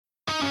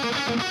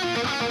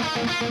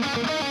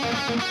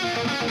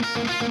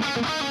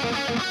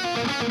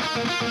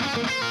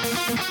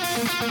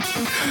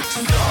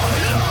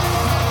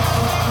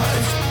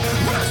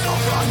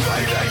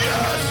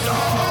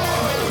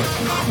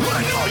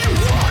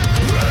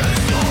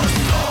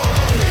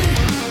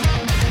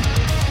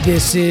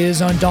This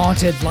is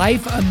Undaunted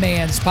Life, a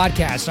Man's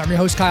Podcast. I'm your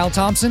host, Kyle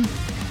Thompson.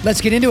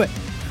 Let's get into it.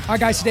 All right,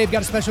 guys, today we've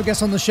got a special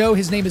guest on the show.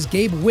 His name is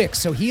Gabe WICKS.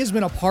 So he has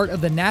been a part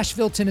of the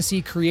Nashville,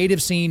 Tennessee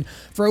creative scene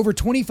for over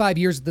 25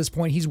 years at this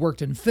point. He's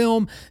worked in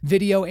film,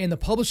 video, and the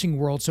publishing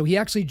world. So he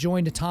actually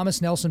joined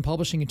Thomas Nelson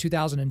Publishing in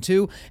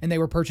 2002, and they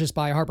were purchased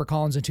by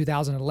HarperCollins in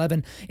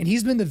 2011. And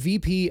he's been the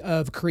VP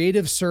of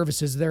Creative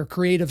Services, their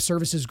creative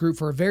services group,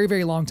 for a very,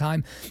 very long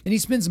time. And he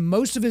spends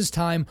most of his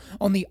time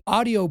on the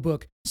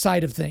audiobook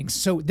side of things.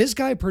 So this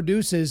guy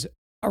produces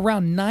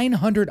around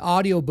 900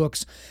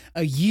 audiobooks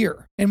a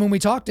year. And when we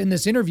talked in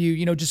this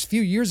interview, just a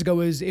few years ago,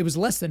 it was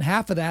less than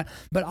half of that,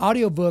 but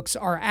audiobooks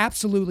are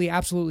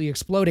absolutely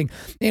exploding.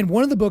 And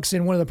one of the books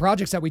in one of the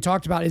projects that we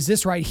talked about is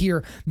this right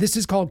here. This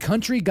is called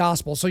Country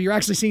Gospel. So you're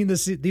actually seeing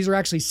this. These are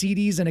actually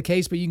CDs in a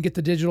case, but you can get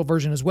the digital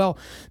version as well.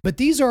 But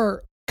these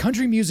are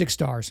country music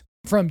stars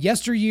from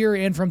yesteryear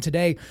and from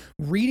today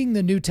reading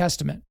the New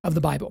Testament of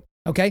the Bible.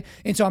 Okay.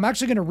 And so I'm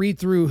actually going to read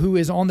through who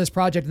is on this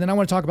project. And then I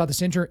want to talk about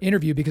this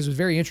interview because it was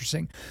very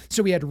interesting.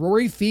 So we had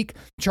Rory Feek,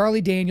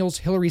 Charlie Daniels,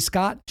 Hillary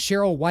Scott,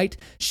 Cheryl White,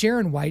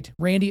 Sharon White,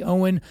 Randy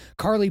Owen,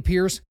 Carly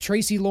Pierce,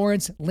 Tracy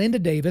Lawrence, Linda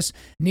Davis,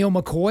 Neil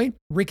McCoy,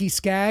 Ricky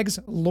Skaggs,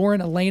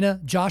 Lauren Elena,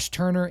 Josh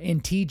Turner,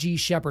 and T.G.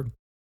 Shepard.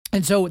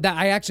 And so that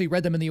I actually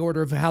read them in the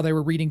order of how they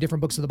were reading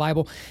different books of the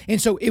Bible.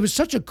 And so it was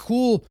such a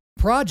cool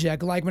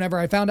project. Like whenever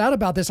I found out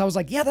about this, I was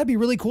like, yeah, that'd be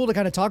really cool to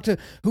kind of talk to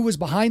who was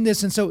behind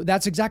this. And so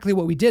that's exactly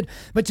what we did.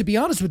 But to be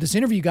honest with this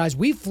interview, guys,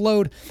 we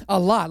flowed a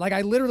lot. Like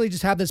I literally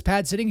just have this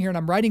pad sitting here and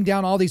I'm writing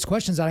down all these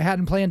questions that I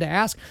hadn't planned to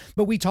ask.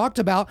 But we talked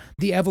about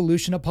the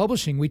evolution of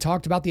publishing. We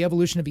talked about the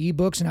evolution of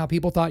ebooks and how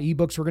people thought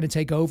ebooks were going to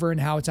take over and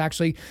how it's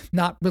actually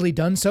not really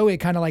done so. It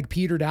kind of like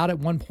petered out at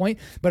one point,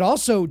 but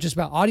also just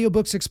about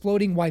audiobooks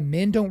exploding, why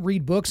men don't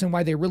read books and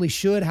why they really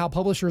should, how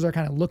publishers are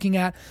kind of looking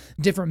at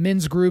different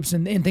men's groups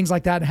and things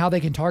like that and how they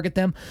can target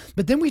them.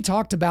 But then we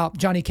talked about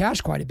Johnny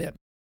Cash quite a bit.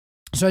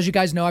 So as you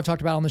guys know, I've talked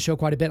about on the show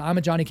quite a bit. I'm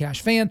a Johnny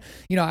Cash fan.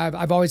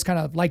 I've always kind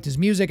of liked his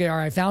music. Or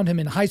I found him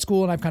in high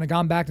school and I've kind of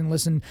gone back and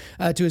listened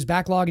to his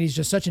backlog. And he's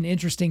just such an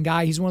interesting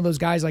guy. He's one of those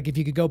guys, like if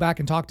you could go back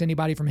and talk to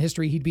anybody from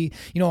history, he'd be,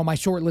 on my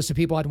short list of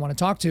people I'd want to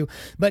talk to.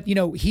 But,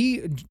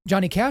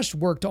 Johnny Cash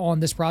worked on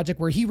this project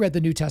where he read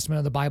the New Testament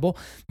of the Bible.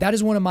 That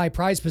is one of my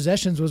prized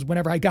possessions was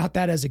whenever I got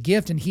that as a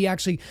gift. And he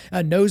actually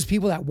knows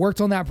people that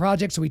worked on that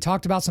project. So we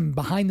talked about some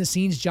behind the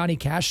scenes Johnny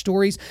Cash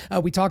stories.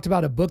 We talked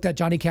about a book that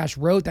Johnny Cash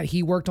wrote that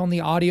he worked on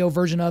the audio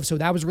version of. So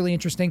that was really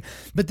interesting.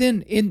 But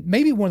then in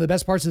maybe one of the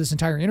best parts of this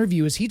entire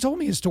interview is he told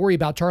me a story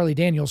about Charlie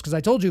Daniels, because I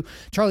told you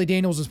Charlie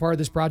Daniels is part of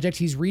this project.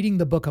 He's reading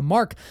the book of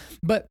Mark,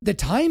 but the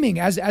timing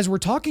as we're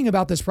talking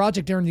about this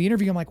project during the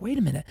interview, I'm like, wait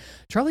a minute,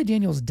 Charlie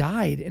Daniels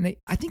died. And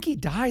I think he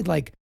died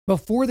like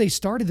before they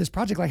started this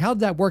project. Like, how did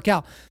that work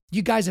out?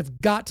 You guys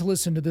have got to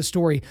listen to this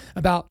story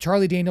about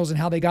Charlie Daniels and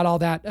how they got all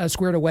that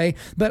squared away.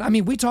 But I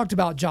mean, we talked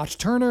about Josh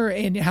Turner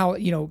and how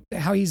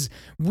he's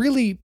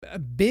really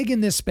big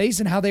in this space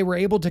and how they were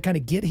able to kind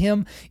of get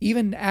him,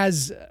 even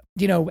as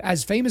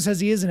famous as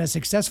he is and as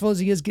successful as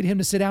he is, get him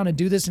to sit down and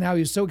do this, and how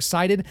he was so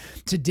excited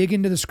to dig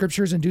into the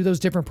scriptures and do those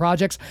different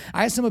projects.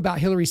 I asked him about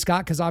Hillary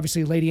Scott, because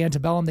obviously Lady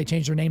Antebellum, they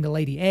changed her name to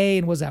Lady A,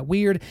 and was that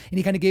weird? And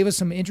he kind of gave us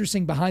some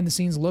interesting behind the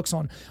scenes looks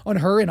on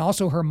her and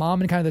also her mom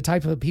and kind of the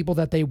type of people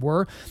that they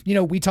were.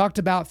 We talked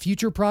about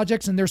future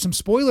projects, and there's some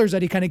spoilers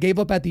that he kind of gave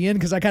up at the end,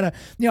 because I kind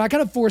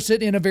of force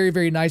it in a very,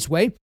 very nice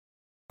way.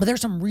 But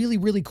there's some really,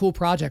 really cool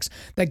projects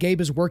that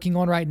Gabe is working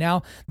on right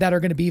now that are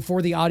going to be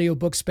for the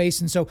audiobook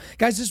space. And so,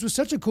 guys, this was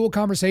such a cool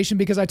conversation,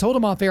 because I told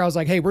him off air, I was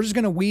like, hey, we're just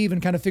going to weave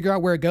and kind of figure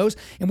out where it goes.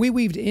 And we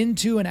weaved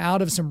into and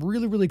out of some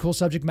really, really cool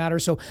subject matter.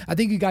 So I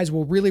think you guys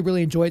will really,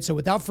 really enjoy it. So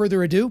without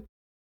further ado,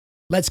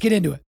 let's get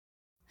into it.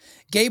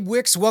 Gabe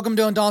WICKS, welcome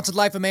to Undaunted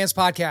Life, a Man's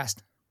Podcast.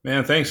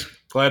 Man, thanks.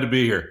 Glad to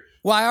be here.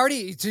 Well,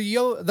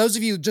 those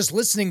of you just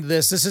listening to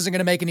this isn't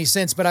going to make any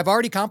sense, but I've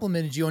already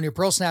complimented you on your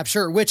Pearl Snap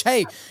shirt, which,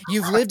 hey,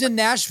 you've lived in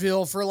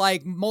Nashville for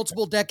like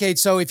multiple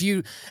decades. So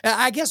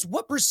I guess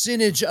what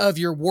percentage of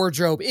your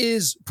wardrobe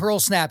is Pearl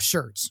Snap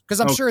shirts? Because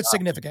I'm sure it's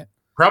significant.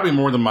 Probably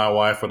more than my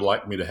wife would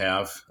like me to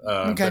have.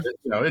 Okay.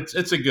 But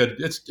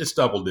it's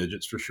double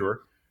digits for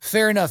sure.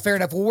 Fair enough.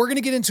 Well, we're going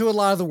to get into a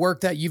lot of the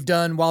work that you've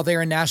done while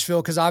there in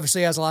Nashville, because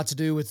obviously it has a lot to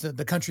do with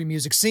the country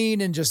music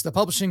scene and just the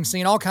publishing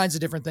scene, all kinds of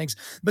different things.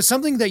 But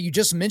something that you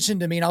just mentioned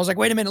to me, and I was like,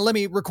 wait a minute, let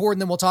me record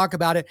and then we'll talk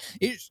about it,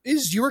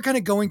 is you were kind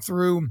of going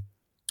through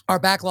our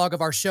backlog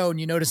of our show, and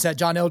you notice that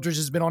John Eldridge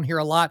has been on here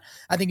a lot.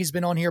 I think he's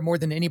been on here more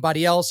than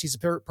anybody else. He's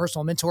a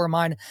personal mentor of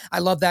mine. I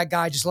love that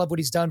guy. Just love what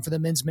he's done for the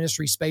men's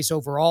ministry space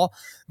overall.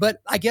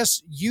 But I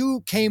guess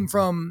you came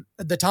from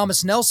the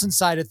Thomas Nelson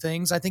side of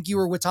things. I think you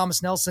were with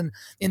Thomas Nelson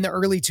in the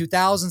early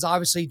 2000s.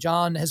 Obviously,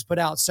 John has put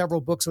out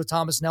several books with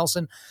Thomas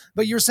Nelson,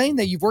 but you're saying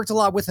that you've worked a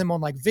lot with him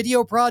on like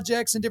video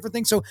projects and different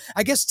things. So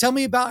I guess tell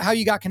me about how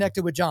you got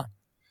connected with John.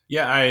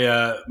 Yeah,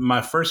 I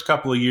my first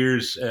couple of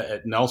years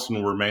at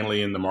Nelson were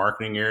mainly in the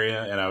marketing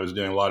area, and I was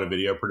doing a lot of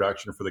video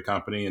production for the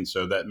company, and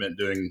so that meant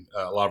doing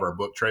a lot of our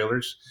book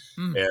trailers.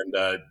 Mm.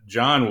 And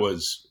John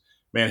was,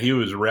 man, he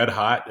was red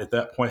hot at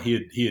that point.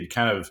 He had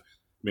kind of,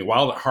 I mean,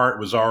 Wild at Heart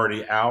was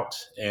already out,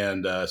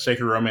 and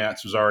Sacred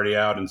Romance was already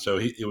out, and so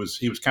he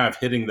was kind of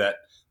hitting that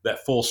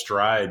full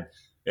stride,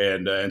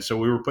 and so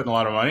we were putting a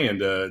lot of money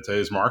into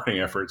his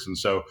marketing efforts, and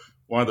so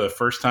one of the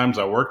first times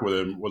I worked with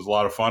him was a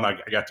lot of fun. I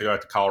got to go out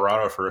to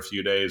Colorado for a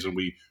few days, and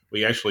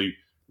we actually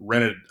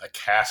rented a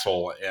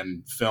castle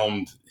and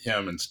filmed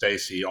him and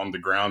Stacy on the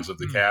grounds of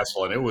the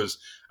castle. And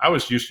I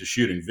was used to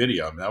shooting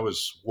video. I mean, that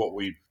was what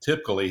we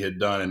typically had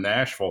done in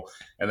Nashville.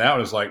 And that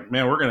was like,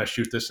 man, we're going to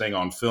shoot this thing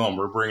on film.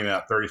 We're bringing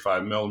out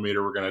 35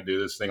 millimeter. We're going to do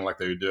this thing like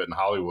they would do it in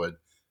Hollywood.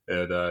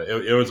 And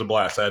it was a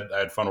blast. I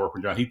had fun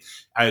working with John.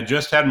 I had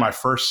just had my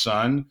first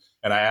son,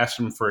 and I asked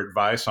him for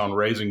advice on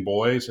raising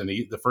boys. And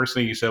the first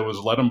thing he said was,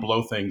 let them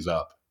blow things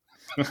up.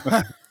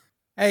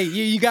 Hey,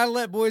 you got to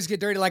let boys get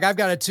dirty. Like I've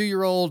got a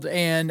 2-year-old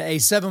and a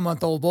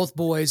 7-month-old, both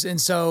boys.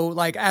 And so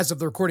like, as of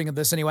the recording of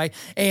this anyway,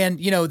 and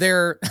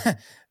they're,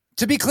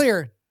 to be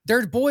clear,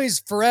 they're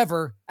boys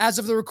forever. As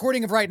of the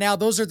recording of right now,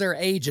 those are their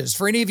ages.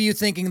 For any of you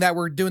thinking that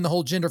we're doing the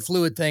whole gender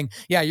fluid thing,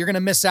 yeah, you're going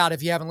to miss out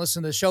if you haven't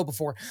listened to the show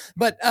before.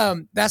 But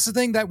that's the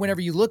thing, that whenever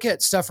you look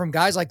at stuff from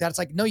guys like that, it's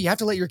like, no, you have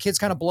to let your kids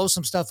kind of blow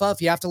some stuff up.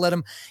 You have to let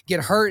them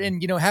get hurt.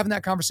 And, having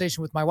that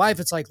conversation with my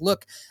wife, it's like,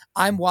 look,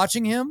 I'm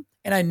watching him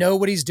and I know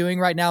what he's doing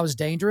right now is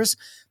dangerous,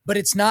 but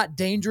it's not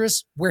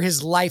dangerous where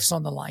his life's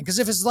on the line. Because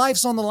if his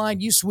life's on the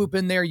line, you swoop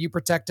in there, you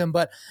protect him.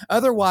 But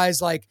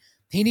otherwise, like,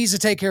 he needs to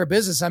take care of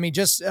business. I mean,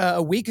 just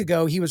a week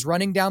ago, he was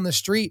running down the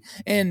street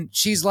and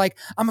she's like,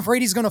 I'm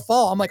afraid he's going to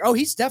fall. I'm like, oh,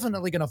 he's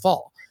definitely going to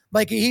fall.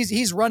 Like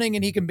he's running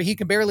and he can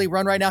barely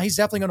run right now. He's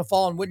definitely going to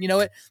fall. And wouldn't you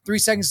know it, 3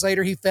 seconds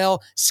later, he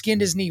fell,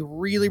 skinned his knee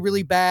really,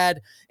 really bad.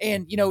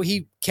 And,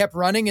 he kept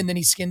running and then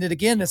he skinned it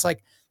again. It's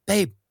like,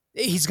 babe,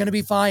 he's going to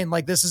be fine.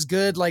 Like, this is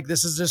good. Like,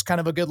 this is just kind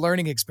of a good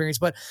learning experience.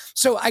 But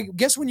so I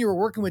guess when you were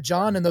working with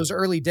John in those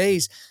early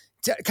days,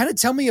 kind of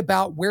tell me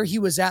about where he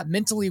was at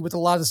mentally with a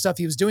lot of the stuff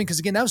he was doing. Because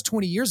again, that was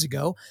 20 years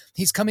ago.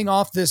 He's coming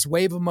off this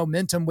wave of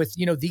momentum with,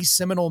 the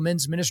seminal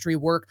men's ministry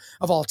work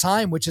of all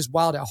time, which is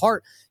Wild at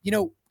Heart.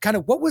 Kind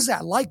of what was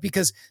that like?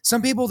 Because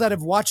some people that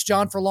have watched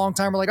John for a long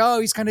time are like, oh,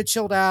 he's kind of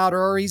chilled out,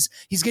 or he's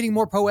getting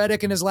more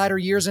poetic in his latter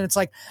years. And it's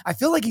like, I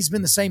feel like he's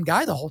been the same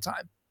guy the whole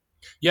time.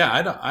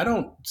 Yeah, I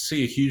don't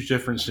see a huge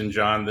difference in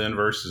John then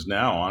versus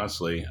now,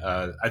 honestly.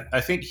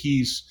 I think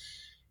he's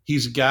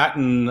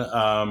gotten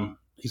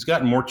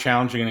more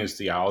challenging in his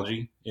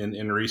theology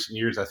in recent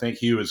years. I think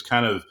he was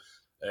kind of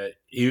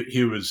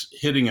he was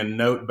hitting a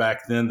note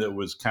back then that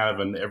was kind of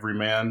an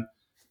everyman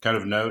kind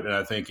of note, and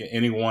I think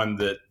anyone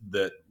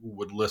that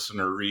would listen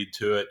or read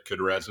to it could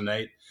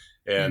resonate.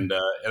 And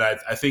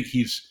I think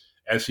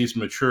as he's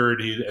matured,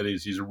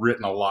 he's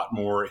written a lot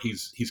more.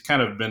 He's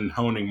kind of been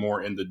honing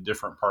more into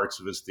different parts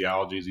of his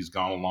theology as he's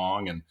gone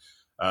along,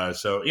 and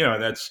so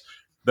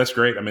that's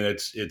great. I mean,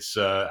 it's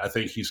I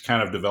think he's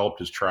kind of developed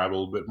his tribe a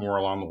little bit more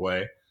along the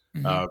way.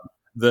 Mm-hmm.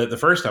 The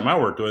first time I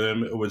worked with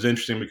him, it was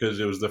interesting because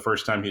it was the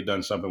first time he'd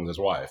done something with his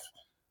wife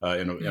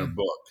in a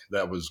book.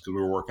 That was because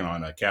we were working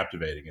on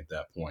Captivating at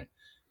that point.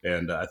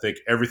 And I think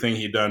everything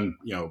he'd done,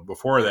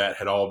 before that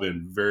had all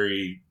been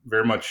very,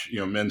 very much,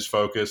 men's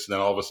focused. And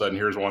then all of a sudden,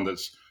 here's one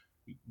that's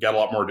got a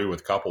lot more to do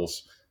with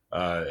couples.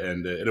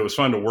 And it was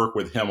fun to work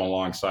with him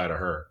alongside of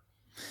her.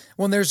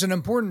 Well, and there's an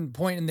important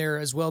point in there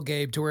as well,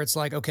 Gabe, to where it's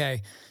like,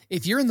 okay,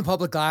 if you're in the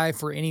public eye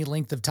for any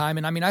length of time,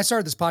 and I mean, I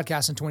started this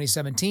podcast in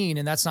 2017,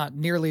 and that's not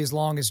nearly as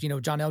long as,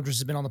 John Eldridge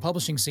has been on the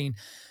publishing scene.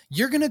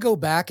 You're going to go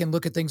back and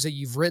look at things that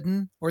you've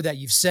written or that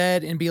you've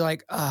said and be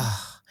like,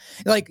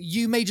 like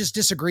you may just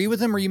disagree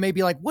with him, or you may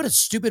be like, what a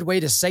stupid way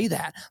to say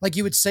that. Like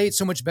you would say it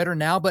so much better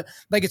now, but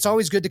like, it's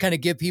always good to kind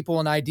of give people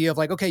an idea of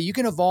like, okay, you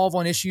can evolve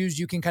on issues,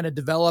 you can kind of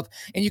develop,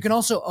 and you can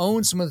also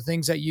own some of the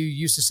things that you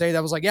used to say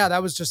that was like, yeah,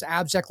 that was just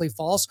abjectly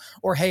false.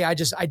 Or, hey, I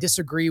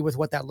disagree with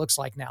what that looks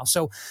like now.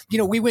 So,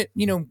 we went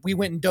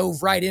and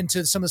dove right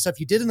into some of the stuff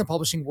you did in the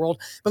publishing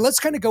world, but let's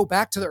kind of go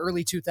back to the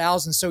early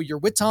 2000s. So you're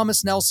with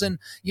Thomas Nelson,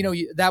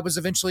 that was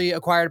eventually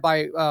acquired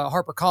by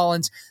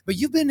HarperCollins, but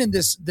you've been in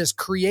this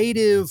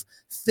creative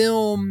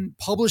film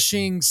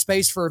publishing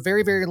space for a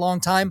very, very long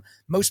time.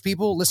 Most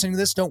people listening to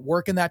this don't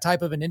work in that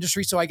type of an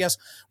industry. So I guess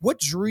what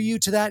drew you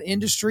to that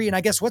industry? And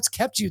I guess what's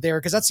kept you there?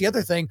 Because that's the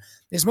other thing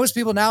is most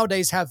people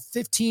nowadays have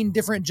 15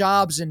 different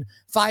jobs in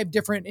 5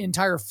 different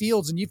entire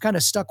fields, and you've kind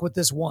of stuck with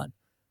this one.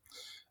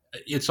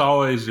 It's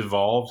always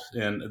evolved.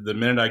 And the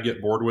minute I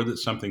get bored with it,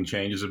 something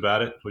changes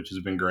about it, which has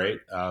been great.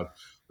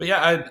 But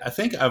yeah, I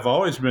think I've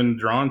always been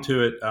drawn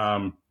to it.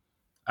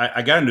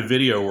 I got into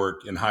video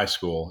work in high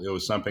school. It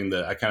was something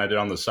that I kind of did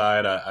on the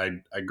side.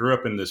 I grew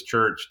up in this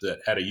church that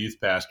had a youth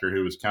pastor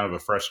who was kind of a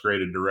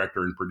frustrated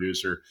director and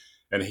producer,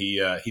 and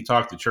he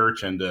talked the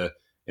church into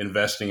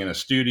investing in a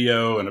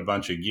studio and a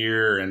bunch of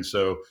gear. And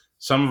so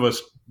some of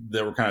us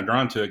that were kind of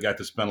drawn to it got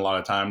to spend a lot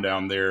of time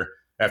down there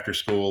after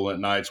school at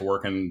nights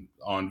working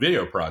on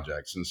video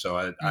projects. And so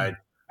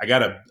I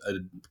got a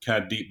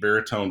kind of deep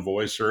baritone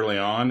voice early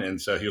on,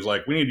 and so he was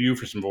like, "We need you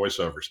for some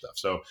voiceover stuff."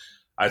 So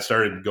I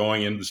started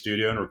going into the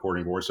studio and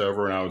recording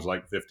voiceover when I was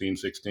like 15,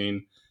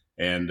 16,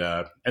 and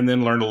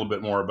then learned a little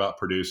bit more about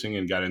producing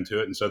and got into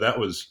it. And so that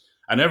was,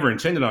 I never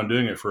intended on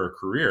doing it for a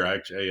career.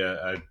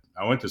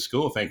 I went to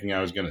school thinking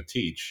I was going to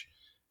teach,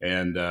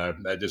 and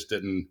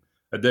that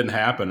didn't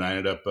happen. I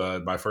ended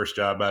up my first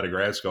job out of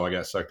grad school. I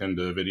got sucked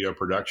into a video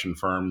production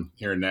firm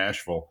here in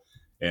Nashville,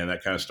 and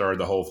that kind of started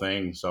the whole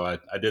thing. So I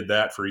did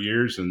that for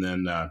years, and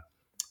then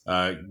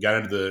got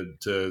into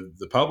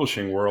the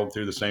publishing world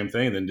through the same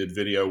thing, then did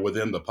video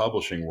within the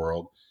publishing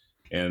world.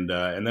 And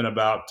then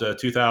about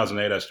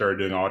 2008, I started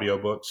doing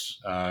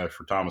audiobooks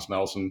for Thomas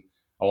Nelson,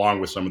 along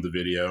with some of the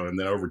video. And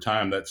then over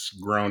time, that's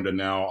grown to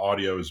now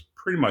audio is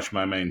pretty much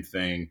my main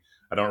thing.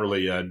 I don't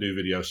really do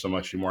video so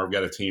much anymore. I've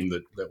got a team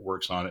that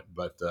works on it,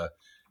 but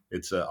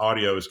it's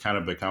audio has kind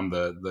of become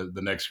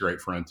the next great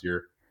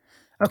frontier.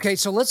 Okay,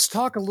 so let's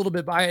talk a little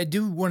bit. I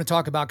do want to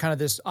talk about kind of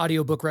this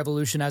audiobook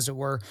revolution, as it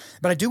were,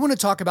 but I do want to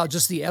talk about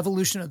just the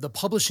evolution of the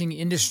publishing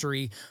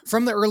industry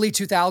from the early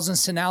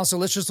 2000s to now. So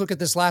let's just look at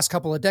this last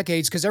couple of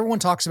decades, because everyone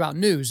talks about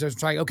news.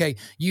 It's like, okay,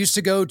 you used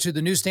to go to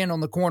the newsstand on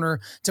the corner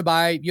to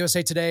buy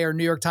USA Today or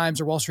New York Times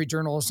or Wall Street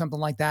Journal or something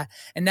like that.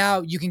 And now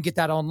you can get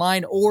that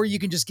online, or you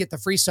can just get the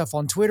free stuff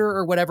on Twitter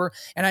or whatever.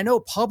 And I know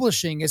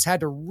publishing has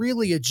had to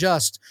really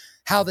adjust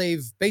how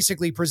they've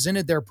basically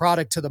presented their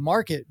product to the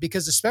market,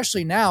 because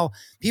especially now,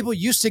 people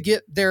used to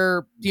get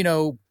their,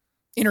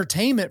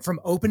 entertainment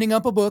from opening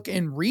up a book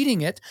and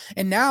reading it.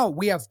 And now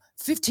we have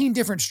 15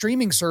 different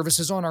streaming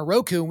services on our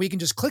Roku, and we can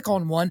just click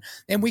on one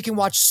and we can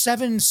watch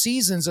 7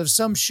 seasons of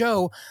some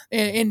show.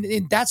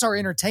 And that's our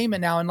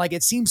entertainment now. And like,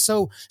 it seems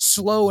so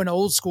slow and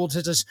old school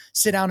to just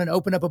sit down and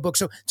open up a book.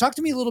 So talk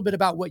to me a little bit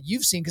about what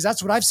you've seen, because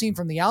that's what I've seen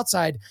from the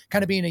outside,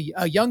 kind of being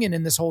a youngin'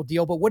 in this whole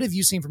deal. But what have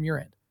you seen from your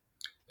end?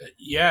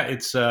 Yeah,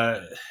 it's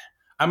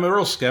I'm a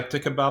real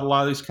skeptic about a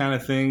lot of these kind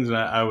of things. And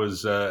I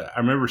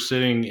remember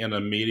sitting in a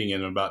meeting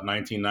in about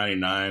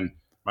 1999,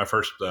 my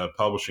first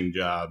publishing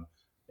job,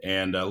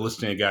 and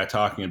listening to a guy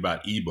talking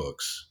about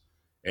ebooks.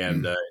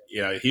 And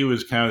he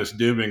was kind of this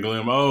doom and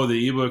gloom. Oh,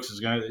 the ebooks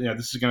is going to,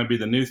 this is going to be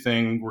the new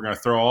thing. We're going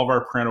to throw all of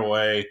our print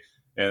away,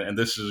 and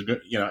this is,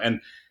 and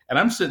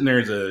I'm sitting there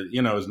as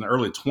as an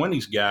early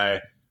 20s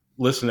guy,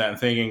 listening to that and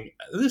thinking,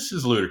 this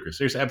is ludicrous.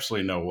 There's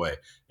absolutely no way.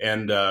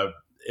 And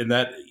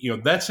that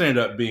that's ended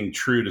up being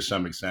true to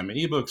some extent. I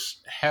mean, ebooks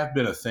have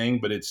been a thing,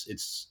 but it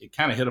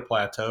kind of hit a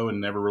plateau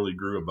and never really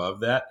grew above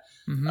that.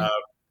 Mm-hmm.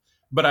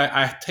 But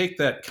I take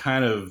that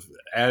kind of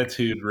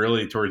attitude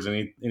really towards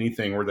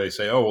anything where they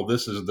say, oh, well,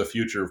 this is the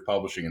future of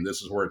publishing and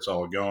this is where it's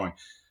all going.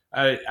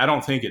 I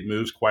don't think it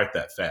moves quite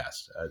that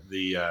fast.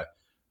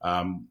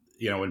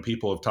 When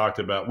people have talked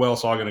about, well,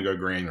 it's all going to go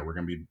granular. We're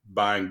going to be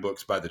buying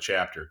books by the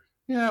chapter.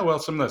 Yeah, well,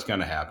 some of that's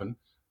going to happen.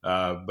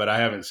 But I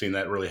haven't seen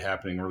that really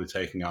happening, really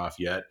taking off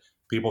yet.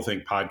 People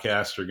think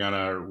podcasts are going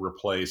to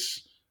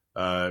replace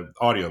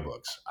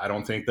audiobooks. I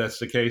don't think that's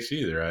the case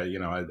either.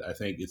 I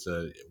think it's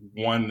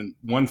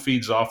one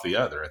feeds off the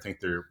other. I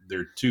think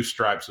they're two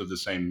stripes of the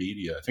same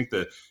media. I think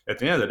that at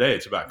the end of the day,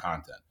 it's about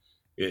content.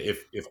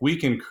 If we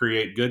can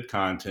create good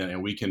content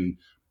and we can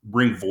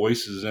bring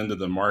voices into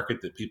the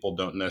market that people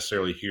don't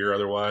necessarily hear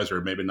otherwise,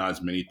 or maybe not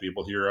as many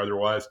people hear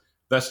otherwise,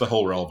 that's the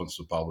whole relevance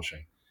of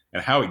publishing.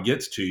 And how it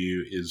gets to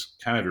you is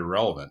kind of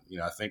irrelevant.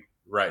 I think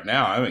right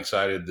now I'm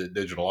excited that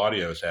digital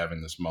audio is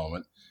having this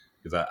moment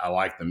because I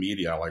like the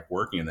media. I like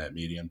working in that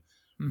medium.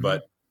 Mm-hmm.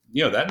 But,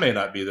 that may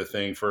not be the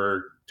thing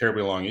for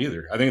terribly long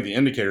either. I think the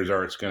indicators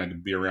are it's going to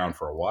be around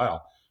for a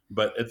while.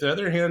 But at the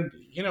other hand,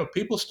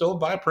 people still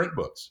buy print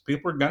books.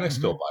 People are going to mm-hmm.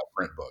 still buy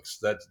print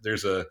books.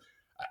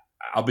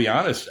 I'll be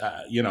honest,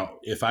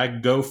 if I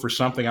go for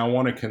something I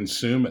want to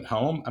consume at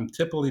home, I'm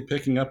typically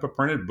picking up a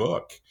printed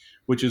book,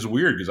 which is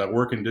weird because I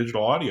work in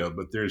digital audio,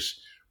 but there's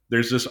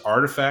this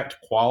artifact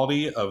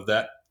quality of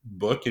that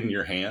book in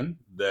your hand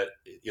that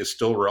is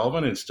still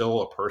relevant and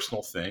still a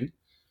personal thing.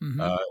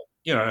 Mm-hmm.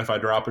 And if I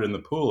drop it in the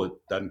pool, it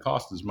doesn't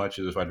cost as much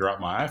as if I drop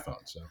my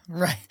iPhone. So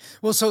right.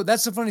 Well, so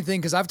that's the funny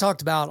thing, because I've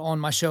talked about on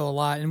my show a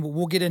lot, and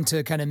we'll get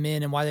into kind of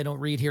men and why they don't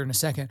read here in a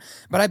second.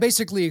 But I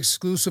basically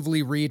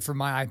exclusively read from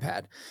my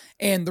iPad.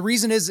 And the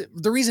reason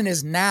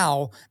is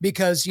now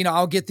because,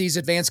 I'll get these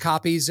advanced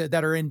copies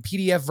that are in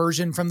PDF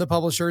version from the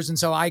publishers. And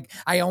so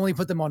I only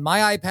put them on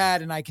my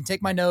iPad and I can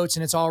take my notes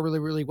and it's all really,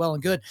 really well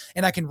and good.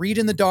 And I can read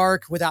in the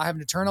dark without having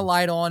to turn a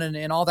light on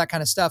and all that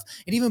kind of stuff.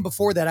 And even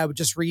before that, I would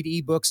just read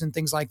ebooks and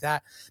things like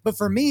that. But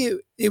for me,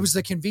 it was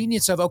the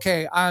convenience of,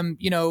 okay, I'm,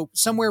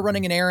 somewhere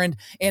running an errand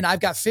and I've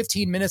got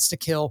 15 minutes to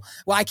kill.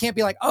 Well, I can't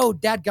be like, oh,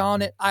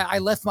 dadgone it, I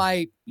left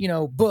my,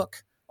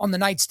 book on the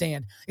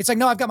nightstand. It's like,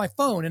 no, I've got my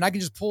phone and I can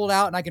just pull it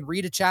out and I can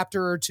read a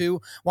chapter or two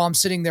while I'm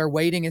sitting there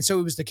waiting. And so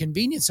it was the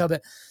convenience of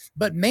it.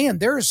 But man,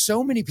 there are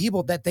so many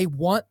people that they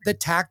want the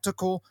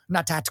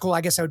not tactical, I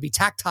guess that would be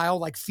tactile,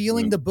 like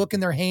feeling the book in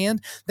their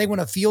hand. They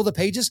want to feel the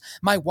pages.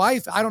 My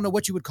wife, I don't know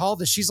what you would call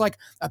this. She's like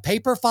a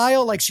paper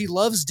file. Like she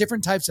loves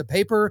different types of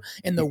paper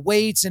and the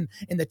weights and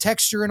the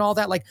texture and all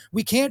that. Like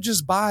we can't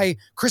just buy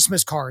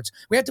Christmas cards.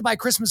 We have to buy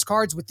Christmas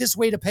cards with this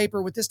weight of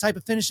paper, with this type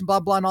of finish and blah,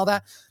 blah, and all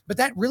that. But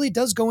that really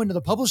does go into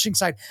the publishing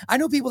side. I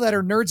know people that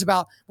are nerds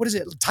about, what is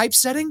it,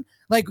 typesetting?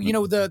 Like,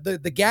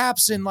 the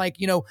gaps and like,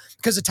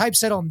 because the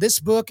typeset on this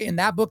book and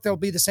that book, there'll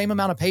be the same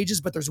amount of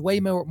pages, but there's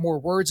way more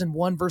words in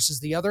one versus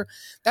the other.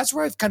 That's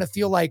where I kind of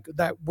feel like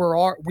that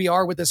we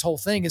are with this whole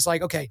thing is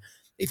like, okay,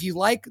 if you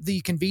like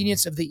the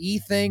convenience of the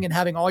e-thing and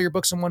having all your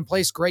books in one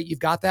place, great, you've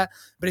got that.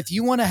 But if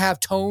you want to have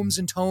tomes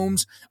and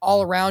tomes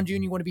all around you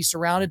and you want to be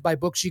surrounded by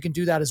books, you can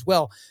do that as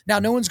well. Now,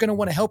 no one's going to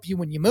want to help you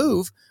when you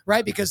move,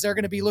 right? Because they're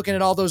going to be looking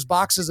at all those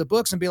boxes of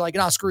books and be like,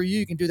 screw you,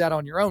 you can do that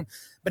on your own.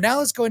 But now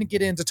let's go ahead and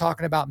get into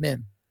talking about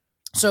men.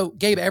 So,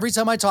 Gabe, every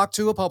time I talk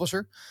to a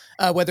publisher,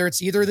 whether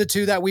it's either of the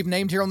two that we've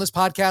named here on this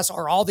podcast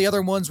or all the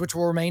other ones, which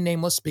will remain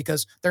nameless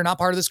because they're not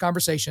part of this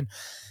conversation,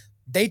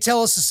 they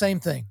tell us the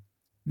same thing.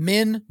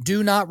 Men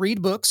do not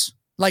read books.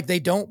 Like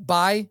they don't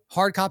buy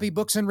hard copy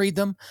books and read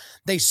them.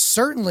 They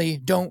certainly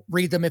don't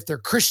read them if they're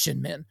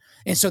Christian men.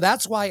 And so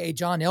that's why a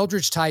John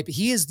Eldredge type,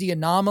 he is the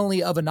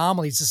anomaly of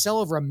anomalies. To sell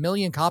over 1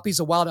 million copies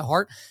of Wild at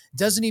Heart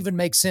doesn't even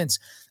make sense.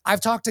 I've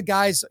talked to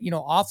guys,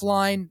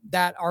 offline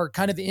that are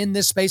kind of in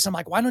this space. I'm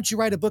like, why don't you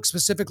write a book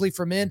specifically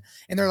for men?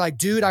 And they're like,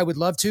 dude, I would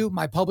love to.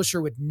 My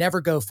publisher would never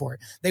go for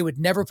it. They would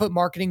never put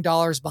marketing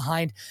dollars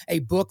behind a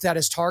book that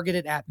is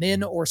targeted at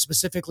men or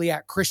specifically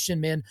at Christian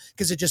men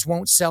because it just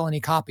won't sell any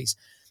copies.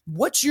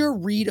 What's your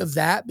read of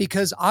that?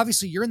 Because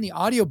obviously you're in the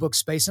audiobook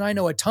space, and I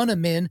know a ton of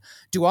men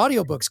do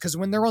audiobooks because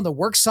when they're on the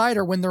work site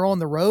or when they're on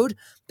the road,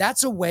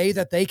 that's a way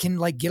that they can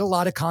like get a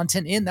lot of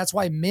content in. That's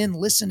why men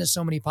listen to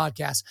so many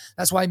podcasts.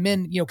 That's why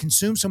men,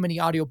 consume so many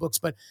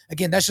audiobooks. But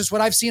again, that's just what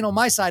I've seen on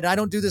my side. I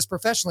don't do this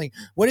professionally.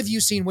 What have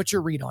you seen? What's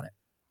your read on it?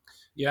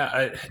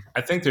 Yeah,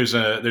 I think there's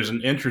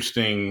an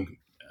interesting,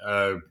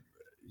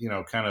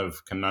 kind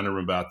of conundrum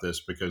about this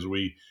because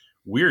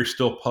we're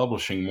still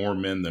publishing more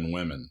men than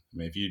women. I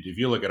mean, if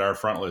you look at our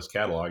front list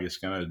catalog, it's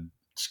going to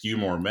skew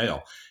more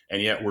male,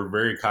 and yet we're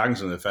very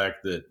cognizant of the fact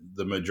that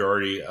the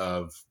majority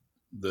of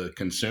the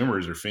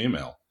consumers are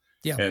female.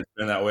 Yeah, and it's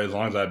been that way as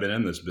long as I've been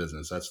in this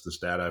business. That's the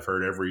stat I've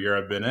heard every year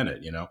I've been in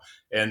it.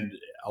 And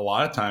a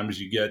lot of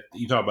times you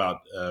talk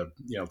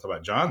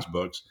about John's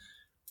books.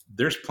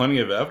 There's plenty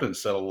of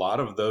evidence that a lot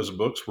of those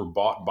books were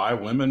bought by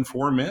women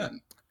for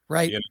men.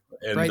 Right.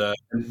 And, right.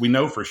 And we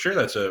know for sure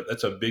that's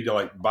a big,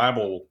 like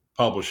Bible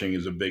publishing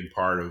is a big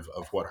part of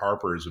what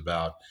Harper is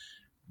about.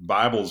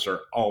 Bibles are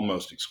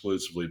almost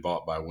exclusively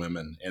bought by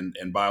women,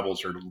 and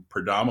Bibles are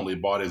predominantly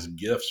bought as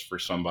gifts for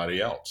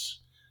somebody else.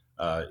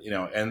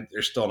 And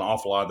there's still an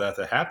awful lot of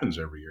that happens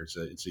every year.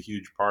 It's a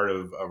huge part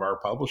of our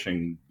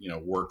publishing,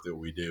 work that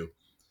we do.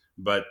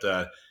 But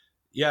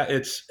yeah,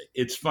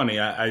 it's funny.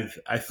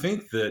 I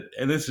think that,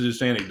 and this is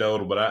just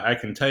anecdotal, but I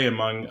can tell you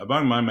among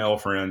my male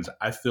friends,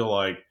 I feel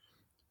like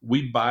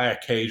we buy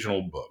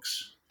occasional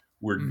books.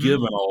 We're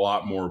given a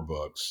lot more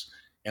books,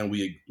 and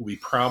we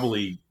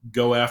probably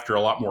go after a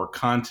lot more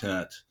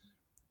content,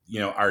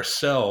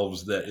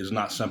 ourselves that is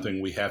not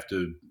something we have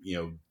to,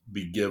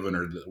 be given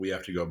or that we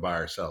have to go buy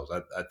ourselves.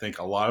 I think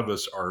a lot of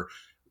us are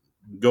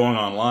going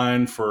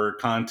online for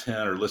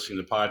content or listening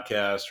to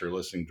podcasts or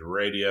listening to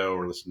radio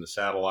or listening to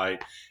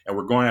satellite, and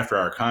we're going after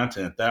our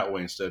content that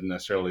way instead of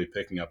necessarily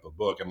picking up a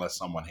book unless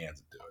someone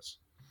hands it to us.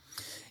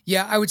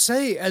 Yeah, I would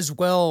say as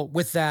well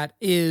with that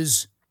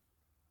is,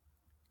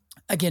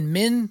 again,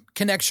 men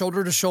connect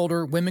shoulder to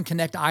shoulder, women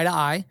connect eye to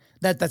eye.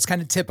 That's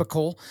kind of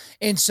typical.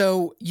 And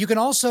so you can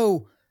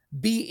also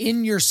be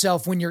in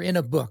yourself when you're in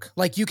a book.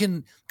 Like you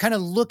can kind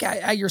of look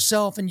at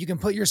yourself and you can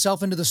put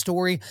yourself into the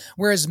story.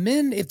 Whereas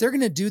men, if they're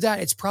going to do that,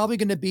 it's probably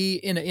going to be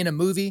in a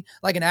movie,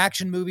 like an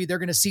action movie. They're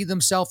going to see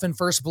themselves in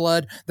First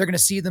Blood. They're going to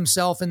see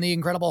themselves in The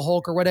Incredible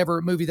Hulk or whatever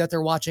movie that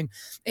they're watching.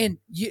 And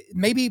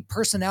maybe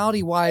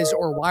personality wise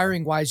or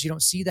wiring wise, you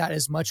don't see that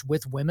as much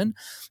with women.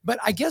 But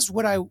I guess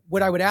what I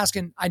would ask,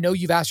 and I know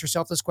you've asked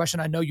yourself this question.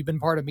 I know you've been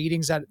part of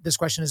meetings that this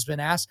question has been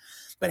asked,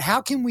 but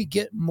how can we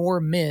get more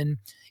men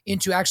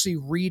into actually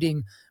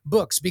reading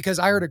books? Because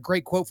I heard a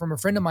great quote from a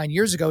friend of mine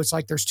years ago. It's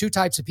like, there's two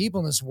types of people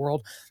in this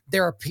world.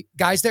 There are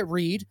guys that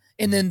read,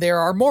 and then there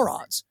are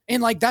morons.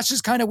 And like, that's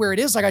just kind of where it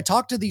is. Like I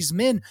talk to these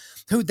men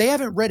who they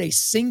haven't read a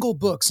single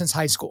book since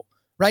high school,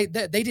 right?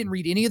 They didn't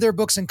read any of their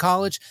books in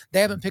college.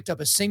 They haven't picked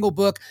up a single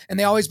book, and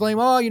they always blame,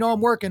 oh,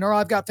 I'm working or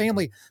I've got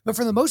family. But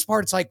for the most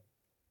part, it's like,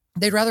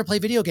 they'd rather play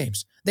video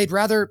games. They'd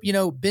rather,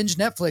 binge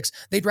Netflix.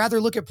 They'd rather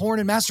look at porn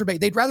and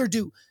masturbate. They'd rather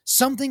do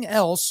something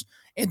else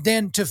and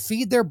then to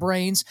feed their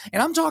brains.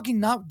 And I'm talking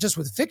not just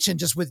with fiction,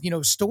 just with,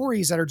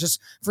 stories that are just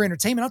for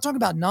entertainment. I'm talking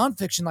about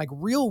nonfiction, like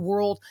real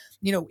world,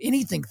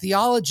 anything,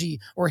 theology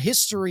or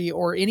history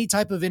or any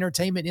type of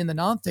entertainment in the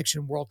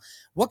nonfiction world.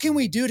 What can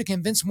we do to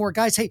convince more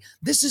guys, hey,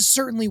 this is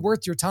certainly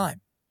worth your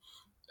time?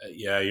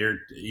 Yeah,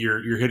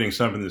 you're hitting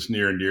something that's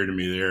near and dear to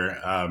me there.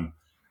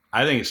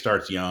 I think it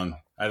starts young.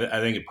 I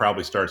think it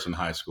probably starts in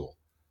high school,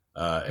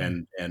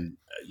 and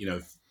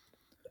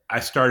I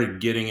started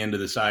getting into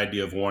this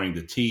idea of wanting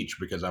to teach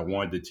because I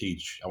wanted to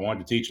teach. I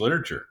wanted to teach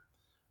literature,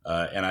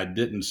 and I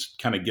didn't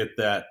kind of get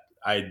that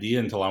idea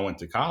until I went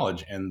to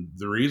college. And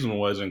the reason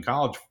was, in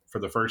college, for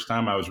the first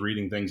time, I was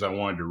reading things I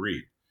wanted to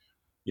read.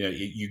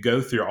 You go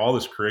through all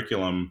this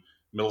curriculum,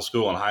 middle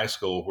school and high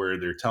school, where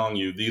they're telling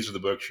you these are the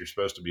books you're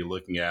supposed to be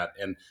looking at.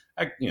 And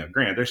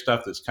granted, there's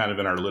stuff that's kind of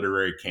in our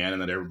literary canon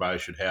that everybody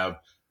should have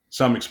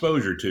some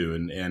exposure to,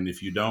 and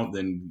if you don't,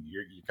 then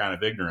you're kind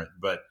of ignorant.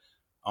 But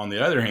on the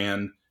other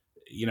hand,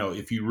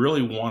 if you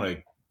really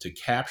want to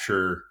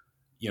capture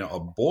a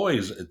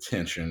boy's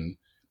attention,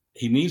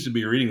 he needs to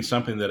be reading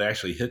something that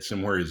actually hits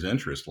him where his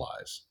interest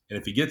lies. And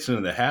if he gets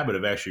into the habit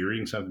of actually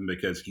reading something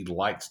because he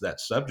likes that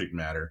subject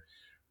matter,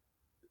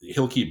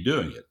 he'll keep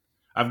doing it.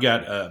 I've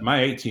got my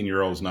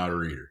 18-year-old is not a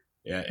reader,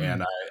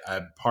 and I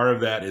part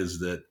of that is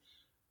that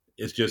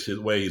it's just his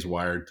way he's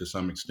wired to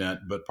some extent.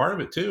 But part of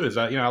it too is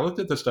I looked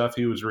at the stuff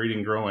he was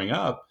reading growing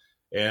up,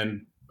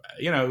 and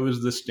it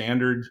was the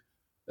standard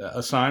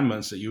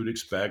assignments that you would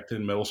expect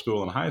in middle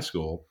school and high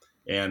school.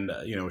 And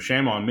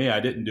shame on me, I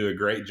didn't do a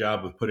great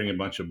job of putting a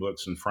bunch of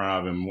books in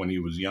front of him when he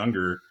was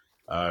younger,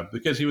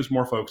 because he was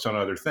more focused on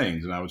other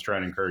things, and I was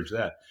trying to encourage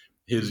that.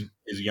 His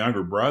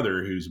younger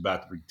brother, who's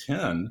about to be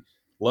 10,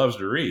 loves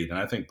to read, and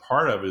I think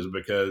part of it is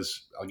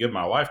because, I'll give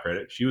my wife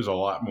credit, she was a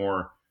lot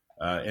more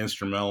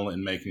instrumental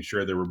in making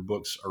sure there were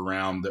books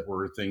around that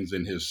were things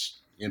in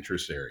his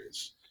interest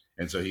areas.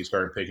 And so he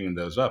started picking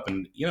those up.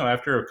 And,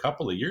 after a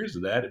couple of years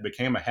of that, it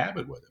became a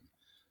habit with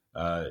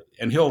him.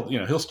 And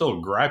he'll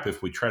still gripe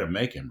if we try to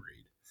make him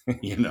read.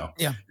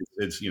 Yeah.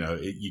 It's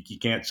you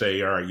can't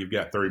say, all right, you've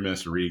got 30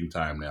 minutes of reading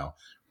time now.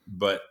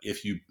 But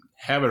if you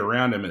have it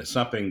around him and it's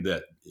something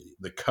that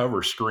the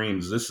cover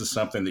screams, this is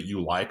something that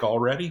you like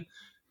already,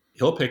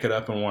 he'll pick it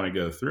up and want to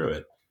go through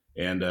it.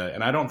 And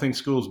I don't think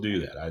schools do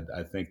that.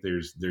 I think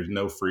there's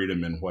no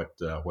freedom in what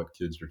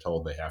kids are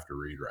told they have to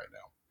read right now.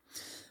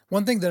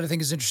 One thing that I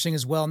think is interesting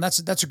as well, and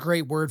that's a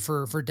great word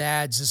for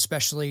dads,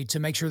 especially, to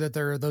make sure that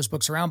there are those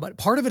books around. But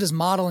part of it is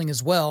modeling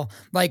as well.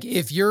 Like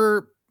if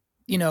you're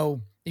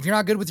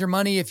not good with your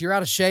money, if you're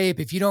out of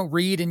shape, if you don't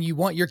read and you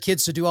want your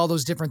kids to do all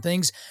those different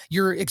things,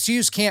 your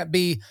excuse can't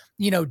be,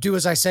 do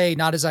as I say,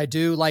 not as I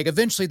do. Like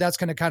eventually that's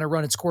going to kind of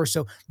run its course.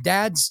 So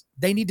dads,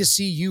 they need to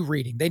see you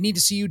reading. They need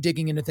to see you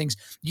digging into things.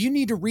 You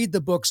need to read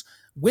the books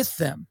with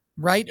them.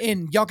 Right.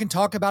 And y'all can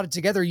talk about it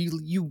together.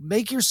 You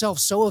make yourself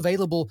so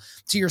available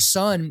to your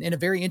son in a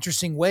very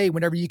interesting way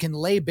whenever you can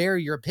lay bare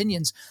your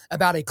opinions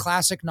about a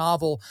classic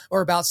novel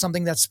or about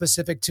something that's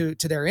specific to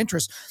their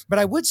interest. But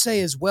I would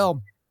say as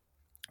well,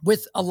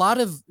 with a lot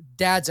of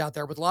dads out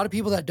there, with a lot of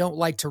people that don't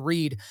like to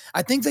read,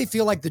 I think they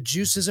feel like the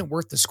juice isn't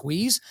worth the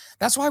squeeze.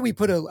 That's why we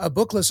put a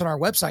book list on our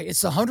website.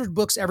 It's the 100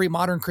 books every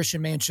modern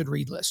Christian man should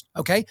read list.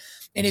 Okay.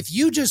 And if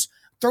you just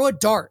throw a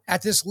dart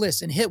at this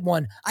list and hit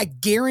one, I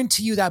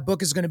guarantee you that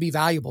book is going to be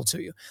valuable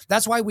to you.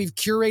 That's why we've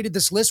curated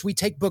this list. We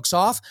take books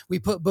off, we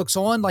put books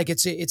on, like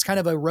it's kind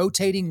of a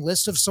rotating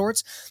list of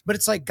sorts. But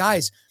it's like,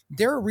 guys,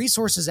 there are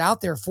resources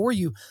out there for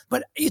you.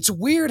 But it's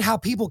weird how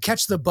people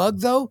catch the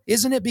bug, though,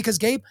 isn't it? Because,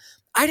 Gabe,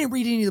 I didn't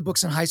read any of the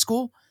books in high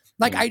school.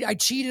 Like I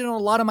cheated on a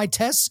lot of my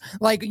tests,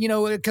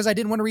 because I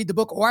didn't want to read the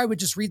book, or I would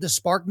just read the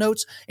Spark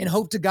Notes and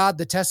hope to God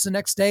the test the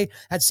next day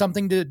had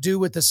something to do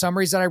with the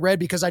summaries that I read,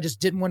 because I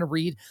just didn't want to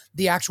read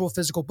the actual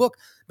physical book.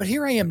 But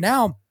here I am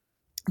now.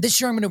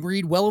 This year I'm going to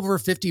read well over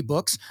 50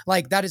 books.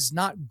 Like that is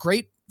not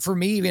great for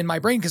me in my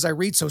brain because I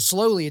read so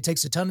slowly. It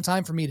takes a ton of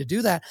time for me to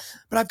do that.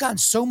 But I've gotten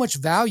so much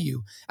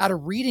value out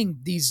of reading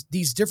these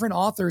different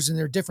authors and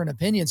their different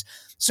opinions.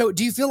 So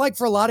do you feel like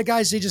for a lot of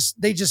guys, they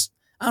just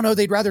I don't know,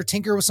 they'd rather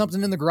tinker with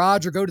something in the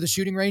garage or go to the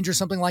shooting range or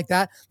something like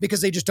that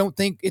because they just don't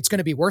think it's going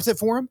to be worth it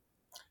for them?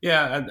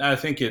 Yeah, I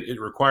think it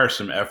requires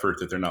some effort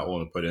that they're not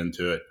willing to put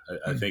into it.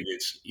 I think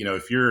it's,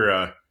 if you're,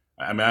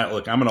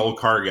 look, I'm an old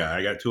car guy.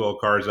 I got 2 old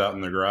cars out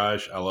in the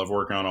garage. I love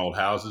working on old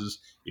houses.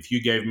 If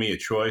you gave me a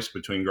choice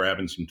between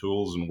grabbing some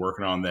tools and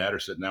working on that or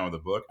sitting down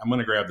with a book, I'm going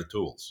to grab the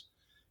tools,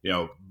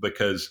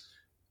 because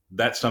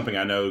that's something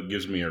I know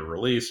gives me a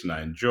release and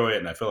I enjoy it.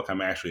 And I feel like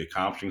I'm actually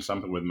accomplishing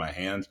something with my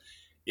hands.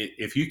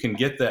 If you can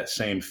get that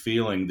same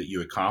feeling that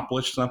you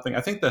accomplished something, I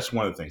think that's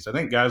one of the things. I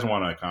think guys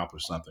want to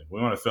accomplish something. We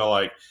want to feel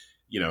like,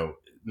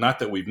 not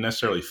that we've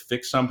necessarily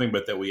fixed something,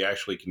 but that we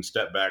actually can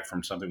step back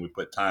from something we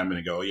put time in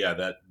and go, oh, yeah,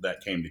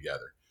 that came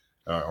together,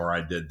 or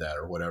I did that,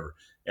 or whatever.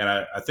 And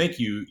I think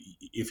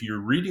if you're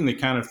reading the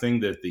kind of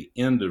thing that at the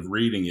end of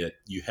reading it,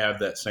 you have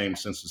that same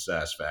sense of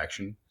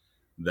satisfaction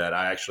that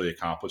I actually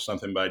accomplished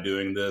something by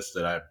doing this,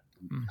 that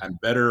I'm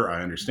better,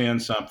 I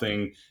understand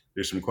something,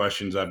 there's some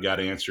questions I've got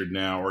answered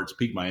now, or it's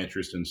piqued my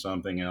interest in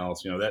something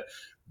else.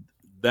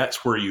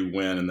 That's where you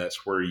win, and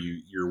that's where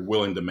you're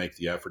willing to make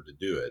the effort to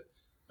do it.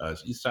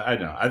 I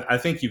don't know. I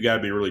think you've got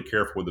to be really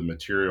careful with the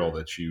material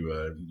that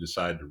you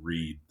decide to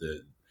read.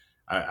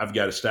 I've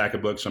got a stack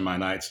of books on my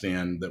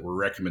nightstand that were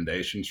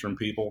recommendations from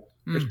people.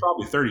 There's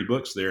probably 30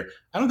 books there.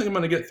 I don't think I'm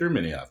going to get through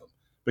many of them,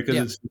 because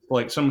it's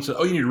like someone said,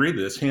 "Oh, you need to read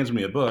this," hands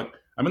me a book.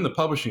 I'm in the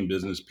publishing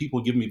business.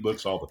 People give me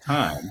books all the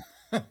time.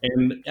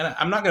 And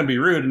I'm not going to be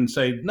rude and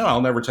say, no,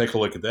 I'll never take a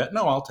look at that.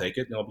 No, I'll take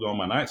it, and it'll go on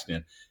my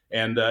nightstand.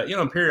 And,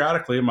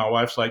 periodically my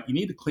wife's like, you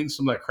need to clean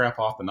some of that crap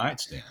off the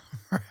nightstand.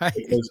 Right.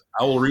 Because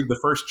I will read the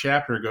first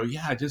chapter and go,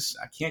 yeah, I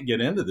can't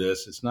get into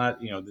this. It's not,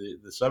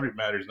 the subject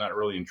matter is not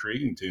really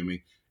intriguing to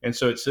me. And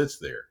so it sits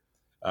there.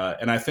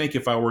 And I think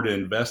if I were to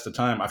invest the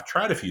time, I've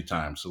tried a few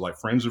times. So like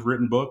friends have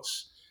written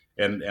books,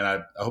 and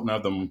I hope none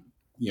of them,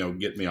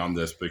 get me on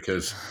this,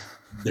 because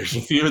there's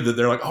a few that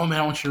they're like, oh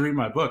man, I want you to read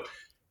my book.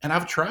 And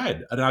I've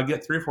tried, and I'll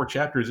get 3 or 4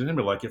 chapters in,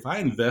 but like, if I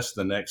invest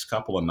the next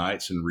couple of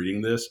nights in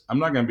reading this, I'm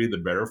not going to be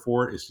the better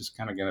for it. It's just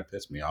kind of going to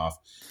piss me off.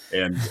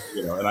 And,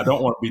 and I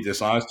don't want to be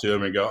dishonest to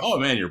him and go, oh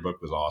man, your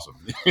book was awesome.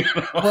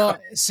 Well,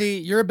 see,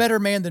 you're a better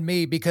man than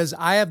me, because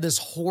I have this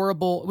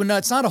horrible, well, no,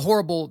 it's not a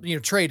horrible,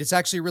 trait. It's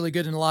actually really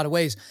good in a lot of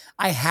ways.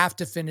 I have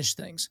to finish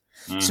things.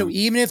 So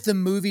even if the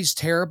movie's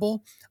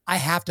terrible, I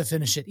have to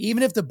finish it.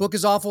 Even if the book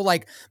is awful,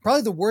 like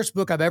probably the worst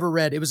book I've ever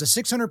read. It was a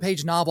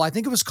 600-page novel. I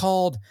think it was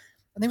called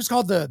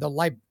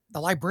the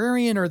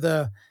Librarian,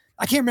 or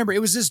I can't remember.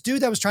 It was this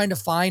dude that was trying to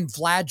find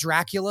Vlad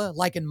Dracula,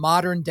 like in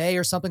modern day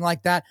or something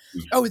like that.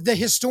 Oh, The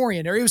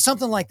Historian, or it was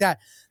something like that.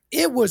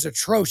 It was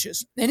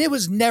atrocious, and it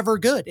was never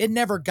good. It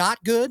never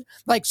got good.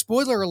 Like,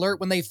 spoiler alert,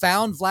 when they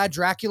found Vlad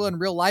Dracula in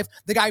real life,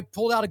 the guy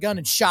pulled out a gun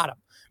and shot him.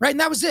 Right. And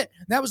that was it.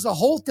 That was the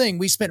whole thing.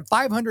 We spent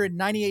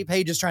 598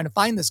 pages trying to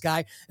find this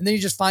guy, and then he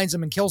just finds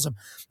him and kills him.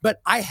 But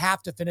I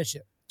have to finish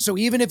it. So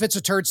even if it's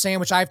a turd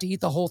sandwich, I have to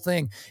eat the whole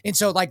thing. And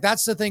so like,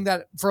 that's the thing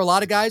that for a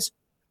lot of guys,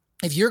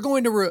 if you're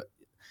going to,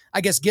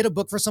 get a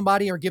book for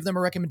somebody or give them a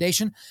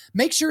recommendation,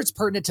 make sure it's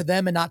pertinent to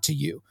them and not to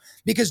you,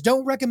 because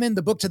don't recommend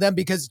the book to them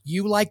because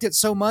you liked it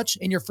so much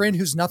and your friend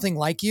who's nothing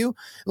like you,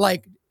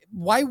 like,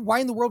 why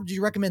in the world would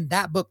you recommend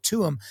that book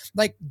to him?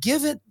 Like,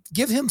 give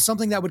him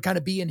something that would kind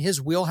of be in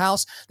his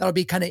wheelhouse, that'll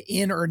be kind of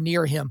in or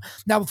near him.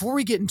 Now, before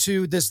we get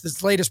into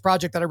this latest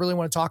project that I really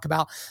want to talk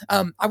about,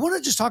 I want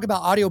to just talk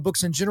about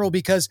audiobooks in general,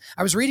 because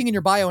I was reading in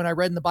your bio, and I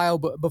read in the bio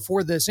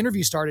before this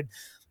interview started,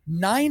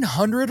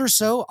 900 or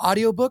so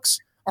audiobooks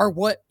are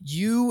what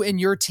you and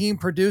your team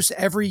produce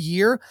every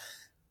year.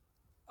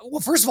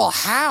 Well, first of all,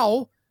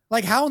 how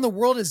in the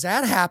world does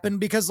that happen?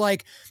 Because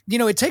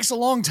it takes a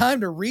long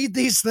time to read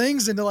these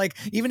things, and to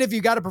even if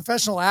you got a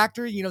professional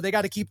actor, they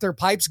got to keep their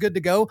pipes good to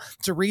go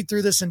to read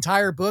through this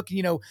entire book,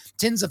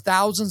 tens of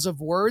thousands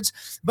of words.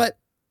 But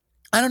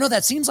I don't know,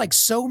 that seems like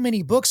so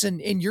many books,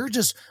 and you're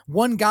just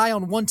one guy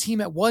on one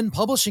team at one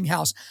publishing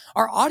house.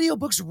 Are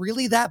audiobooks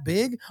really that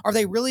big? Are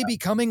they really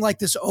becoming like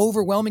this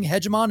overwhelming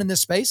hegemon in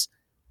this space?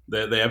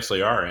 They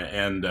absolutely are.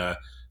 And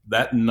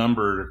that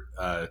number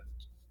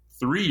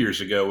 3 years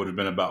ago would have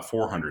been about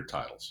 400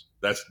 titles.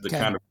 That's the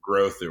kind of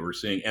growth that we're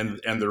seeing.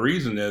 And the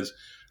reason is,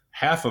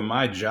 half of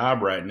my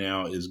job right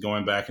now is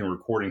going back and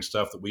recording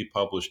stuff that we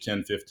published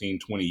 10, 15,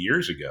 20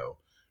 years ago,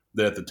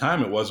 that at the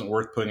time it wasn't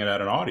worth putting it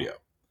out in audio.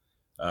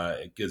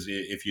 Because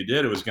if you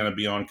did, it was going to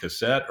be on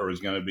cassette, or it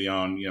was going to be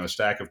on a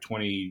stack of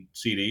 20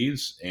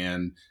 CDs,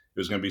 and it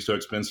was going to be so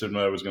expensive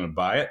nobody was going to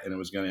buy it, and it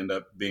was going to end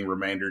up being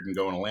remaindered and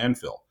go in a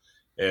landfill.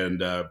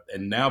 And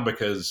now,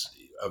 because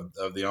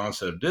of the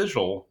onset of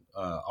digital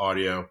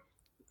audio,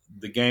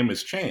 the game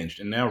has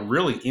changed, and now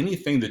really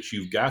anything that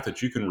you've got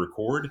that you can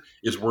record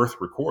is worth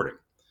recording.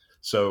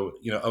 So,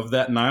 of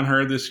that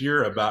 900 this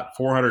year, about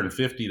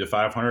 450 to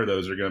 500 of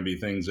those are going to be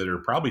things that are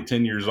probably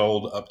 10 years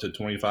old, up to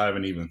 25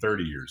 and even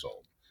 30 years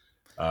old.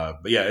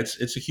 But yeah,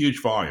 it's a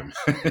huge volume.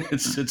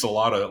 it's a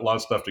lot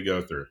of stuff to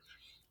go through.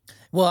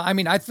 Well, I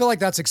mean, I feel like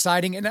that's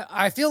exciting, and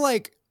I feel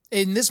like,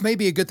 and this may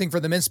be a good thing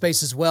for the men's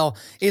space as well,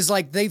 is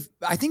I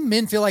think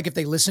men feel like if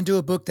they listen to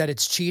a book that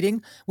it's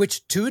cheating,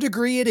 which to a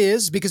degree it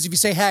is, because if you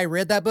say, hey, I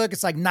read that book,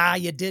 it's like, nah,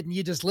 you didn't,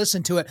 you just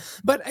listened to it.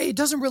 But it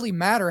doesn't really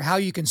matter how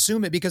you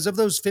consume it, because of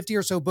those 50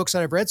 or so books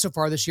that I've read so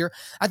far this year,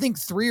 I think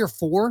 3 or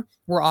 4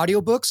 were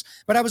audiobooks,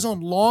 but I was on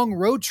long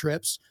road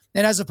trips.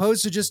 And as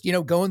opposed to just,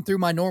 going through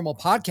my normal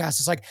podcast,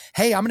 it's like,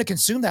 hey, I'm going to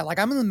consume that. Like,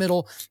 I'm in the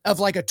middle of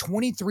like a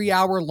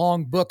 23-hour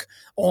long book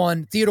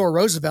on Theodore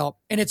Roosevelt,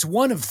 and it's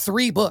one of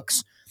 3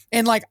 books.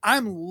 And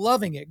I'm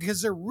loving it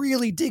because they're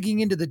really digging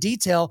into the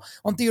detail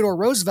on Theodore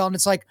Roosevelt. And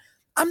it's like,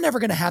 I'm never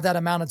going to have that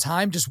amount of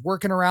time just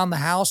working around the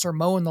house or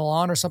mowing the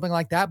lawn or something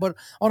like that. But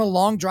on a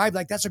long drive,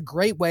 that's a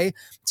great way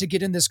to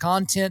get in this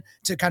content,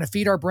 to kind of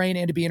feed our brain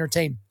and to be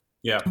entertained.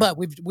 Yeah. But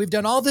we've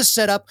done all this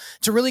setup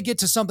to really get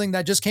to something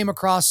that just came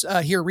across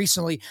here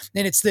recently,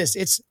 and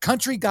it's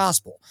country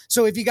gospel.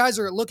 So if you guys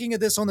are looking at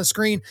this on the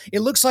screen,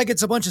 it looks like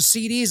it's a bunch of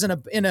CDs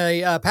in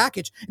a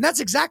package, and that's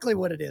exactly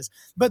what it is.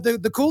 But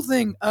the cool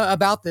thing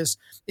about this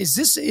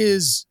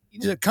is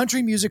the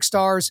country music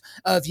stars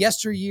of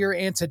yesteryear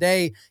and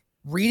today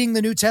reading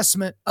the New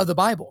Testament of the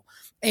Bible.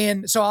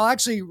 And so I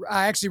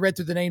actually read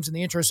through the names in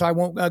the intro, so I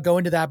won't go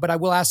into that, but I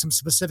will ask some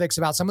specifics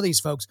about some of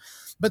these folks.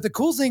 But the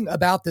cool thing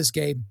about this,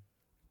 Gabe,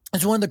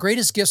 it's one of the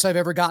greatest gifts I've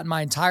ever gotten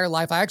my entire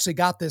life. I actually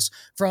got this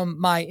from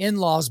my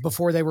in-laws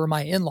before they were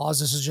my in-laws.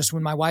 This is just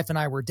when my wife and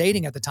I were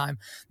dating at the time.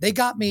 They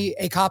got me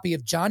a copy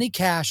of Johnny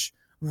Cash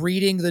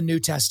reading the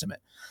New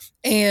Testament.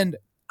 And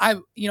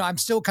I'm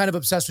still kind of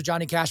obsessed with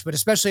Johnny Cash, but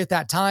especially at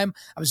that time,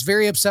 I was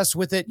very obsessed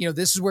with it.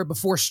 This is where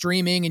before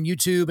streaming and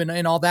YouTube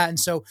and all that. And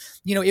so,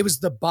 it was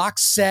the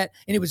box set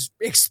and it was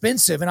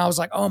expensive. And I was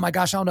like, oh my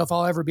gosh, I don't know if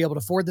I'll ever be able to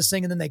afford this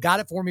thing. And then they got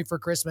it for me for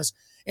Christmas.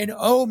 And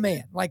oh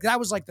man, like that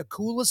was like the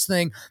coolest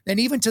thing. And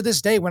even to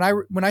this day, when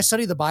I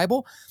study the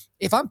Bible,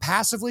 if I'm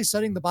passively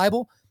studying the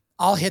Bible,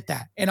 I'll hit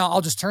that and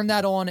I'll just turn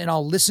that on and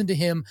I'll listen to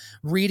him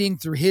reading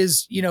through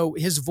his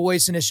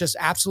voice. And it's just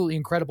absolutely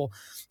incredible.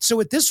 So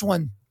with this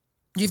one,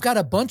 you've got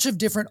a bunch of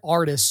different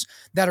artists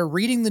that are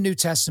reading the New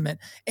Testament,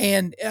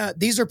 and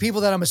these are people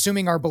that I'm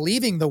assuming are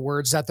believing the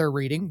words that they're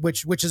reading,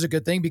 which is a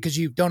good thing because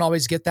you don't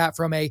always get that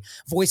from a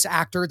voice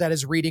actor that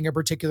is reading a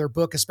particular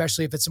book,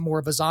 especially if it's more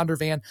of a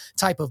Zondervan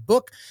type of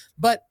book.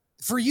 But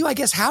for you, I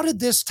guess, how did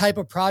this type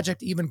of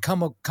project even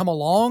come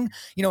along?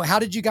 How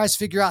did you guys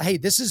figure out, hey,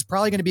 this is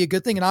probably going to be a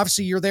good thing? And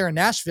obviously you're there in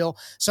Nashville,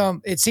 so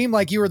it seemed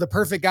like you were the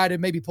perfect guy to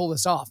maybe pull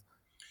this off.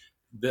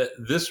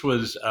 This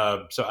was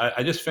so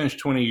I just finished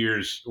 20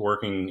 years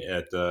working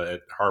at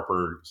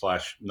Harper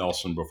 /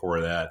 Nelson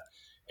before that,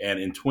 and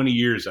in 20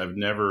 years I've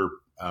never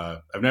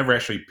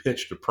actually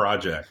pitched a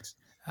project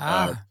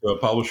to a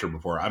publisher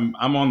before. I'm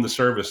on the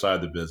service side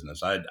of the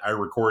business. I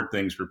record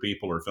things for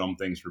people or film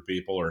things for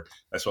people, or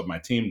that's what my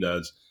team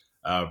does.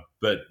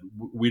 But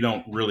we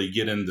don't really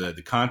get into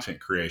the content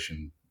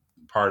creation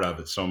part of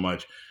it so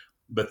much.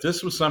 But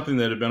this was something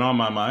that had been on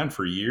my mind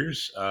for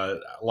years.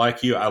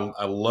 Like you,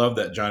 I love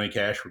that Johnny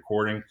Cash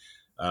recording.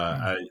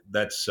 I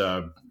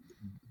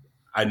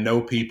know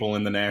people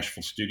in the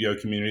Nashville studio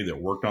community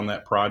that worked on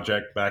that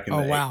project back in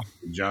the Wow.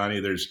 80s with Johnny.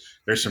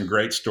 There's some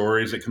great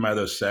stories that come out of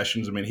those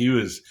sessions. I mean,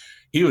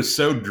 he was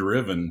so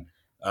driven.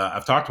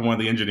 I've talked to one of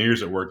the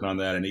engineers that worked on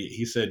that, and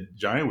he said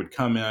Johnny would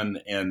come in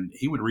and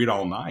he would read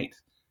all night.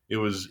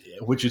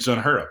 Which is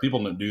unheard of.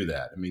 People don't do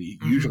that. I mean,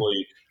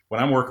 usually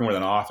when I'm working with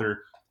an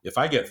author, if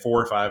I get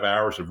 4 or 5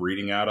 hours of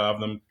reading out of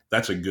them,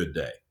 that's a good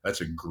day. That's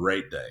a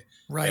great day.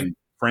 Right. And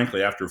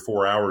frankly, after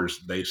 4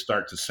 hours, they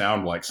start to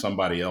sound like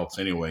somebody else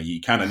anyway.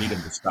 You kind of need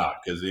them to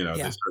stop because, they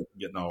start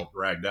getting all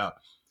dragged out.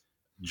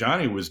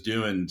 Johnny was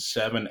doing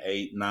 7,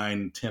 8,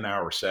 9,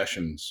 10-hour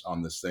sessions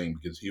on this thing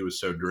because he was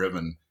so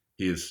driven.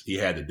 He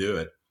had to do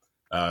it.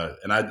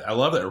 And I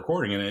love that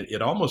recording. And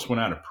it almost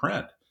went out of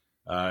print.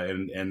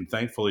 And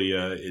thankfully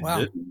it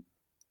didn't.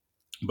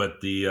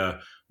 But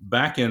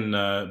back in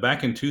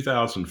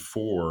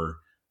 2004,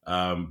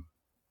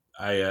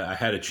 I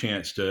had a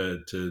chance to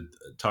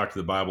talk to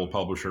the Bible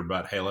publisher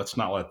about, hey, let's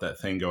not let that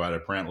thing go out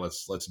of print.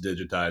 Let's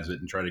digitize it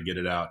and try to get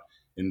it out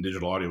in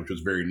digital audio, which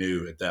was very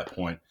new at that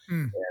point.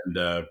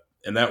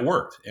 And that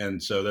worked.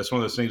 And so that's one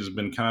of those things that's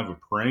been kind of a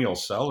perennial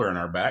seller in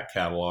our back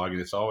catalog.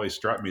 And it's always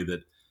struck me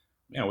that,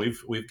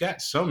 we've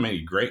got so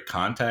many great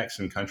contacts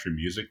in country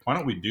music. Why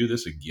don't we do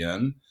this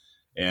again?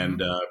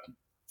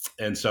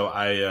 And so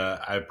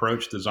I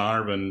approached the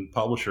Zondervan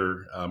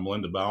publisher,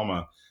 Melinda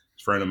Balma, a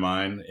friend of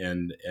mine,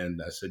 and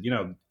I said,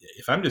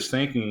 if I'm just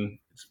thinking,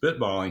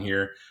 spitballing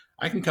here,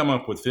 I can come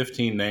up with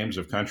 15 names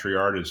of country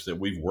artists that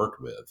we've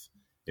worked with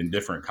in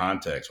different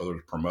contexts, whether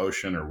it's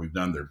promotion or we've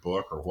done their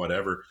book or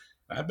whatever.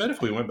 I bet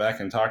if we went back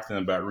and talked to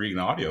them about reading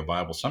the audio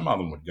Bible, some of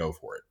them would go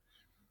for it.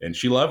 And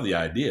she loved the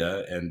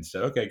idea and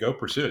said, okay, go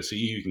pursue it, see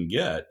who you can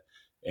get.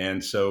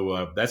 And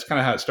so that's kind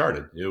of how it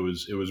started. It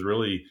was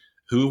really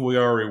who have we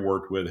already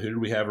worked with, who did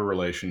we have a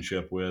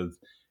relationship with,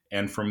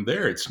 and from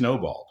there it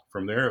snowballed.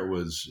 From there it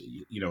was,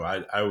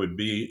 I would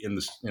be in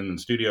the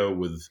studio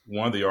with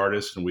one of the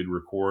artists and we'd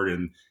record,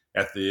 and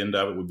at the end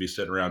of it we'd be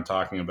sitting around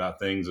talking about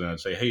things, and I'd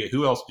say, hey,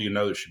 who else do you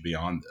know that should be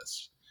on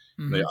this?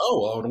 Mm-hmm. They,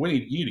 oh, well, we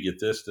need you to get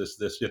this,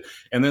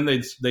 and then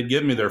they'd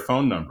give me their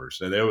phone numbers,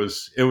 and it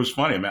was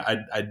funny. I mean,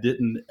 I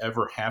didn't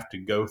ever have to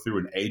go through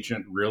an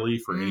agent really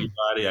for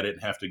anybody. I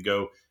didn't have to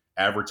go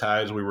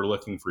advertise we were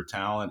looking for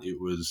talent. It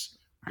was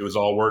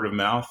all word of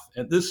mouth,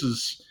 and this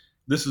is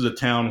a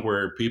town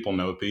where people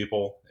know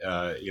people.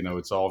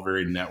 It's all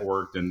very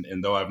networked,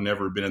 and though I've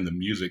never been in the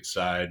music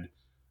side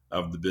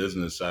of the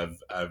business,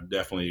 I've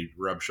definitely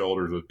rubbed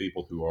shoulders with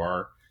people who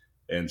are,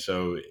 and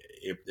so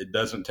it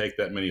doesn't take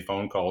that many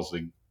phone calls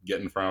to get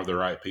in front of the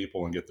right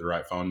people and get the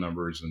right phone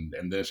numbers, and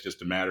then it's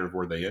just a matter of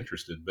were they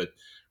interested. But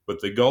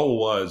the goal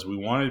was we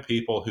wanted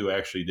people who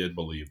actually did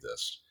believe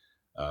this,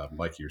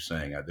 like you're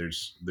saying.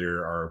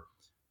 There are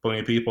plenty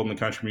of people in the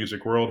country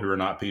music world who are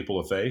not people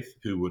of faith,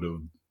 who would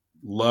have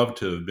love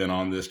to have been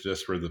on this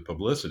just for the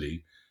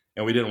publicity,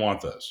 and we didn't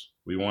want those.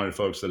 We wanted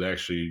folks that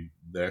actually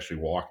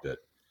walked it,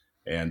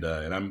 and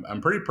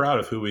I'm pretty proud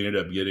of who we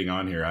ended up getting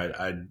on here.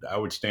 I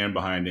would stand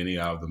behind any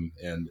of them,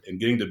 and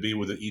getting to be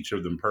with each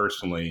of them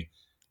personally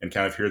and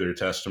kind of hear their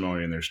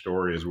testimony and their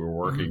story as we were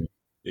working.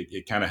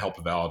 It kind of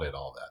helped validate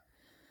all that.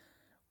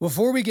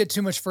 Before we get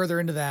too much further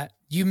into that,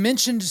 you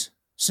mentioned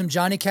some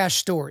Johnny Cash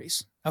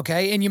stories.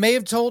 Okay. And you may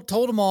have told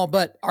them all,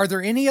 but are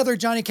there any other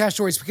Johnny Cash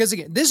stories? Because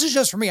again, this is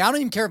just for me. I don't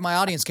even care if my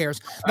audience cares.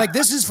 Like,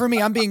 this is for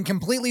me. I'm being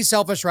completely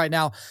selfish right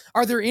now.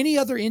 Are there any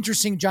other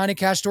interesting Johnny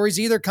Cash stories,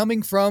 either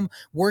coming from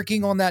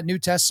working on that New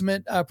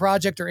Testament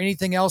project or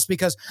anything else?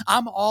 Because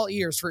I'm all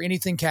ears for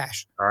anything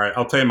Cash. All right.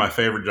 I'll tell you my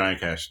favorite Johnny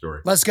Cash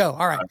story. Let's go.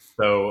 All right.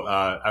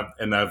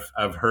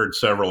 I've heard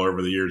several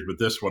over the years, but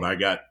this one I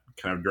got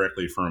kind of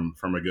directly from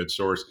a good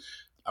source.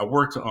 I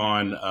worked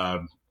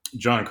on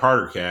John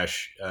Carter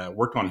Cash,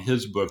 worked on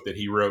his book that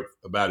he wrote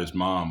about his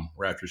mom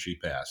right after she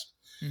passed.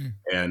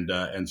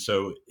 And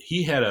so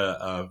he had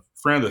a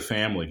friend of the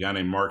family, a guy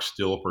named Mark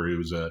Stilper, who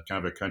was a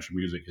kind of a country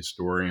music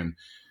historian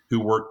who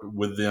worked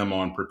with them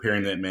on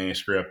preparing that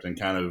manuscript and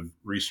kind of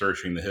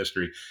researching the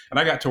history. And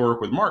I got to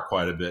work with Mark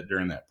quite a bit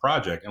during that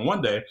project. And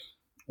one day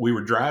we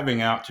were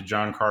driving out to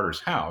John Carter's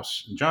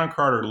house. John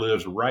Carter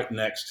lives right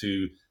next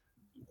to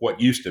what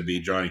used to be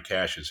Johnny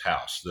Cash's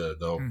house,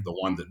 the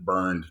one that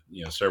burned,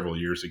 several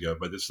years ago.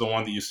 But it's the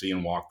one that you see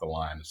in Walk the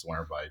Line. It's the one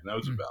everybody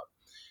knows about.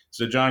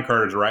 So John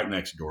Carter's right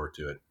next door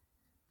to it,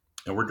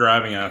 and we're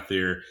driving out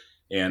there,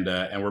 and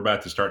we're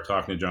about to start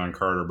talking to John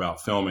Carter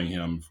about filming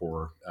him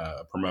for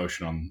a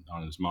promotion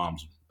on his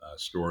mom's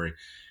story,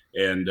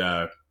 and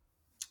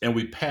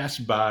we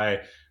passed by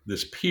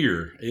this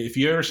pier. If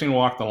you ever seen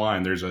Walk the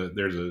Line, there's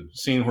a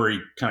scene where he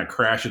kind of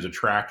crashes a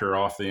tractor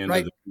off the end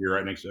of the pier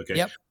right next to. Okay.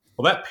 Yep.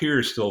 Well, that pier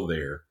is still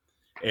there.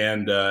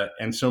 And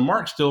so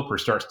Mark Stilper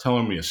starts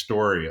telling me a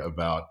story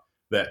about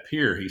that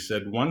pier. He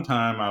said, one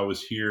time I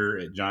was here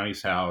at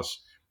Johnny's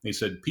house. He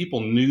said, people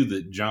knew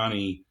that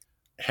Johnny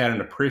had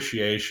an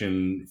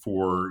appreciation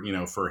for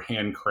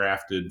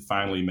handcrafted,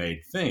 finely made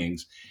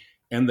things.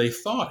 And they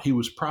thought he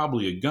was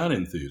probably a gun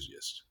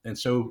enthusiast. And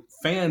so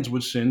fans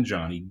would send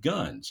Johnny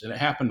guns, and it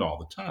happened all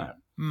the time.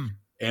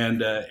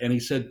 And he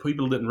said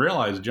people didn't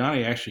realize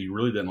Johnny actually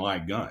really didn't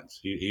like guns.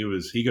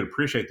 He could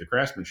appreciate the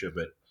craftsmanship,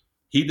 but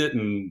he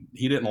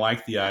didn't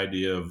like the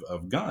idea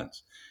of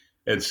guns.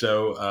 And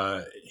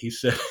so he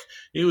said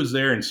he was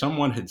there, and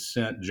someone had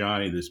sent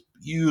Johnny this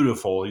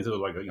beautiful, he thought it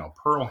was like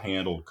a pearl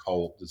handled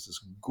Colt, this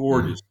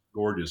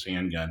gorgeous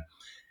handgun.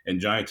 And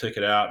Johnny took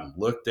it out and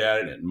looked at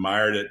it and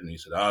admired it, and he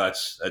said, "Oh,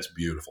 that's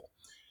beautiful."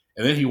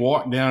 And then he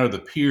walked down to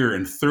the pier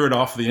and threw it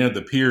off the end of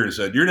the pier and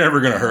said, "You're never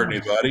going to hurt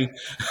anybody."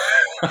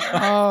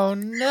 Oh,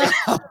 no.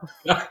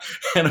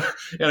 and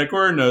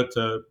according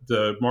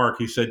to Mark,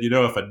 he said,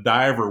 if a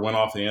diver went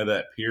off the end of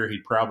that pier,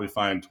 he'd probably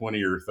find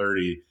 20 or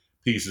 30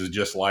 pieces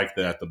just like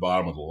that at the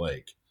bottom of the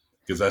lake,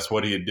 because that's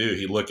what he'd do.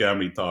 He'd look at them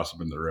and he'd toss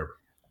them in the river.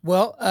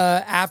 Well,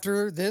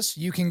 after this,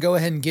 you can go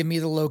ahead and give me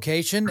the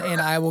location,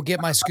 and I will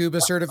get my scuba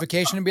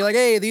certification and be like,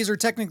 hey, these are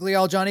technically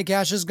all Johnny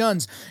Cash's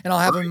guns, and I'll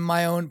have them in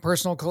my own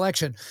personal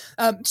collection.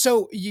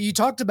 So you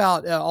talked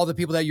about all the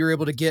people that you were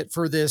able to get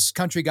for this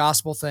country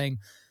gospel thing,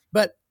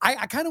 but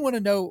I kind of want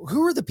to know,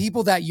 who are the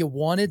people that you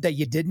wanted that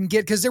you didn't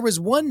get? Because there was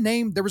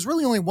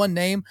really only one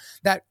name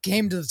that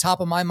came to the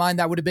top of my mind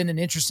that would have been an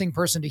interesting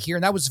person to hear,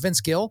 and that was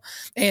Vince Gill.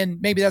 And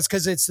maybe that's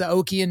because it's the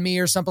Okie in me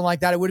or something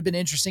like that. It would have been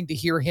interesting to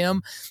hear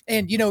him.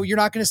 And, you're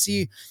not going to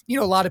see, a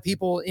lot of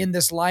people in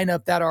this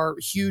lineup that are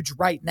huge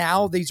right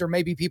now. These are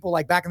maybe people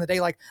like back in the day.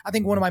 Like, I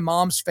think one of my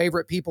mom's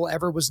favorite people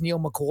ever was Neil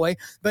McCoy.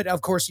 But of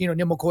course, Neil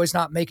McCoy's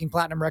not making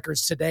platinum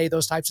records today,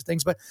 those types of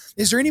things. But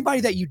is there anybody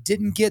that you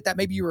didn't get that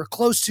maybe you were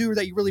close to or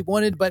that you really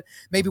wanted, but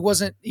maybe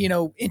wasn't,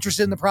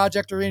 interested in the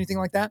project or anything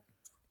like that?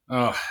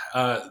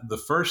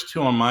 The first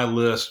two on my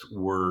list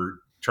were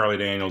Charlie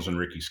Daniels and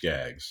Ricky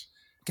Skaggs.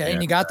 Okay.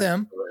 And you got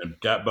them.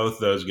 Got both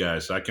those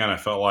guys. So I kind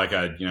of felt like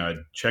I'd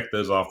checked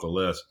those off the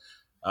list.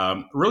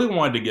 Really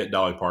wanted to get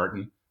Dolly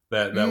Parton.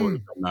 That would have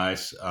been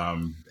nice.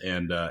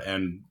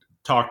 And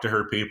talk to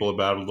her people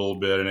about it a little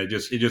bit. And it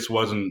just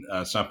wasn't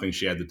something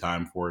she had the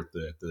time for at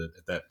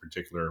that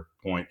particular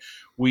point.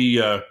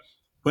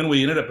 When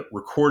we ended up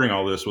recording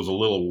all this was a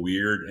little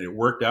weird, and it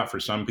worked out for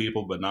some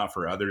people, but not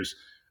for others.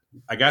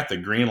 I got the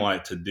green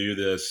light to do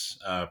this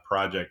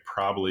project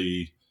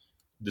probably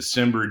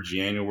December,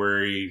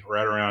 January,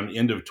 right around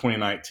end of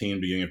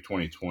 2019, beginning of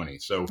 2020.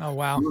 So oh,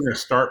 wow. We were going to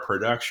start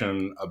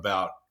production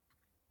about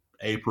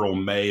April,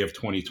 May of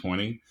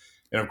 2020.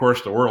 And of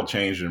course, the world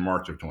changed in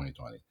March of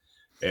 2020.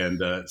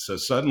 And so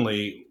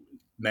suddenly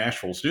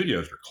Nashville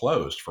studios were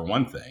closed, for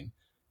one thing,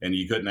 and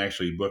you couldn't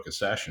actually book a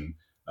session.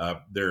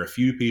 There are a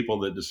few people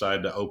that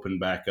decided to open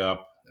back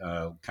up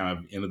kind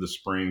of into the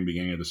spring,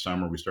 beginning of the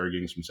summer. We started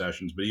getting some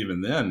sessions, but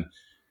even then,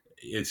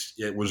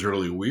 it was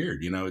really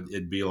weird.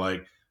 It'd be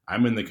like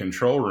I'm in the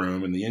control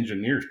room and the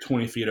engineer's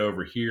 20 feet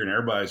over here and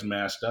everybody's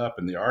masked up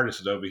and the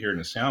artist is over here in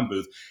the sound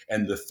booth,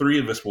 and the three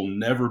of us will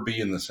never be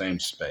in the same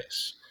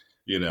space.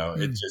 It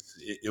Mm. just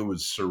it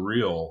was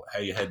surreal how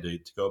you had to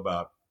go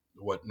about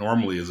what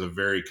normally is a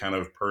very kind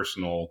of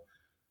personal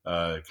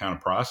kind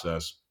of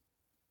process.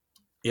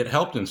 It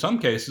helped in some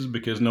cases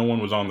because no one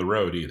was on the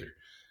road either.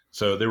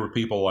 So there were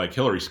people like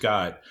Hillary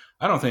Scott.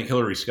 I don't think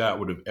Hillary Scott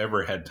would have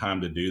ever had time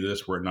to do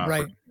this were it not for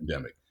Right. the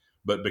pandemic.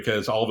 But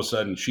because all of a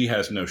sudden she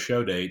has no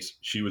show dates,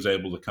 she was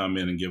able to come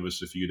in and give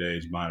us a few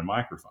days behind a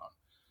microphone.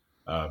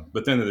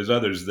 But then there's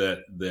others that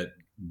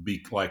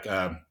be like,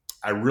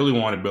 I really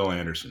wanted Bill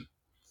Anderson.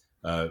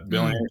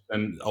 Bill Mm.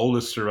 Anderson,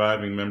 oldest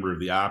surviving member of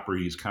the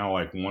Opry, he's kind of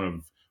like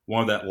one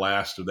of that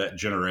last of that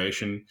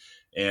generation.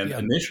 And Yeah.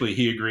 initially,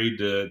 he agreed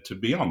to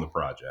be on the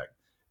project,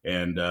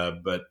 and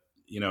but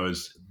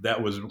as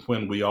that was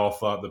when we all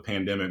thought the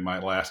pandemic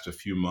might last a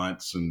few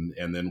months,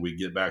 and then we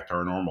get back to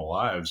our normal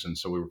lives, and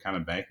so we were kind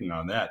of banking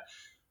on that.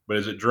 But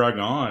as it drug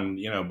on,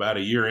 about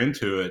a year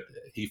into it,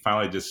 he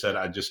finally just said,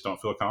 "I just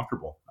don't feel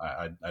comfortable.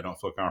 I don't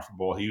feel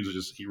comfortable." He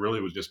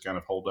really was just kind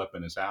of holed up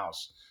in his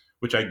house,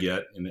 which I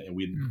get, and Mm.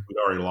 we'd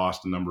already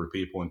lost a number of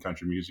people in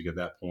country music at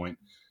that point.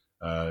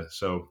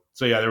 So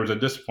yeah, there was a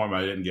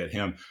disappointment I didn't get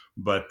him,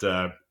 but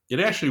it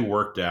actually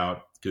worked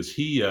out because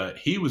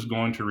he was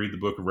going to read the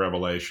Book of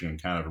Revelation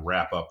and kind of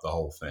wrap up the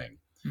whole thing.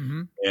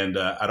 Hmm. And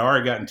I'd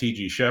already gotten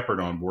T.G. Shepherd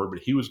on board,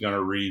 but he was going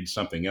to read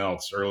something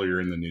else earlier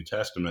in the New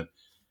Testament.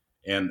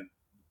 And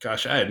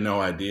gosh, I had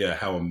no idea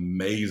how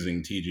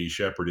amazing T.G.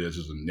 Shepherd is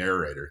as a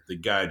narrator. The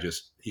guy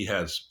he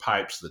has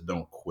pipes that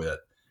don't quit,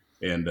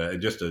 and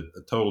just a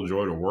total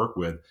joy to work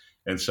with.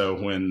 And so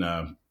when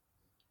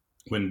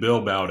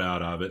Bill bowed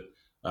out of it,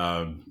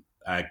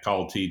 I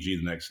called TG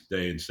the next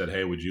day and said,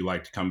 "Hey, would you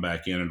like to come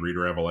back in and read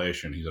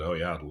Revelation?" He said, "Oh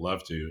yeah, I'd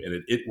love to."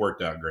 And it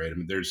worked out great. I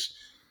mean,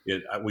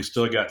 we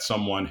still got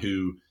someone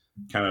who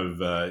kind of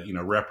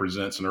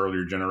represents an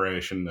earlier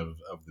generation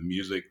of the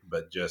music,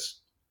 but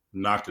just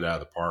knocked it out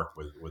of the park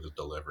with the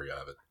delivery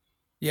of it.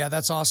 Yeah,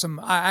 that's awesome.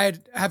 I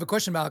have a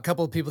question about a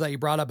couple of people that you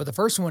brought up, but the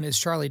first one is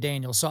Charlie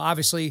Daniels. So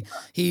obviously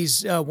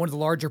he's one of the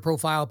larger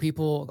profile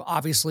people,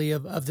 obviously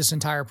of this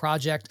entire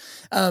project.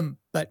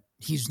 But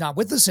he's not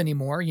with us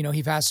anymore.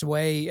 He passed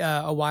away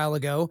a while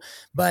ago.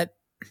 But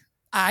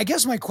I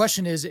guess my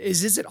question is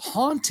it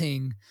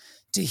haunting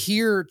to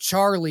hear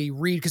Charlie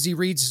read, because he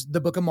reads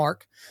the book of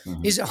Mark?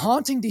 Mm-hmm. Is it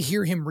haunting to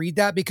hear him read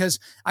that? Because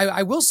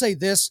I will say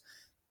this,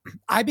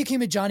 I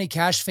became a Johnny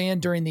Cash fan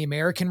during the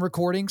American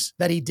recordings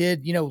that he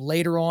did,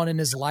 later on in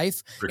his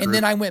life. And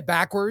then I went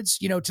backwards,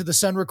 to the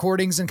Sun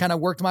recordings and kind of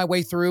worked my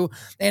way through.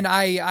 And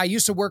I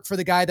used to work for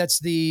the guy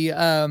that's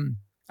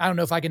I don't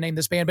know if I can name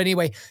this band, but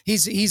anyway,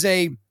 he's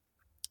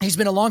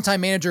been a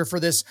longtime manager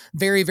for this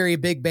very, very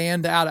big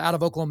band out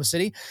of Oklahoma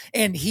City.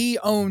 And he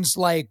owns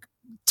like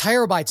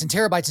terabytes and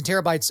terabytes and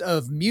terabytes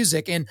of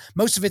music. And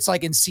most of it's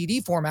like in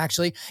CD form,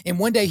 actually. And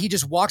one day he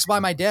just walks by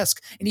my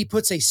desk and he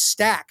puts a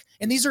stack.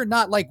 And these are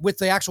not like with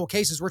the actual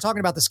cases. We're talking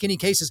about the skinny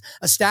cases,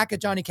 a stack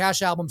of Johnny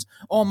Cash albums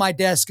on my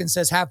desk, and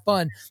says, "Have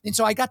fun." And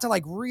so I got to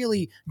like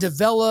really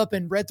develop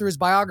and read through his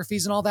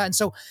biographies and all that. And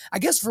so I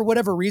guess for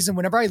whatever reason,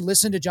 whenever I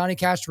listen to Johnny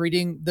Cash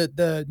reading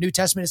the New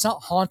Testament, it's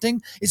not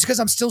haunting. It's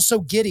because I'm still so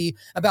giddy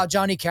about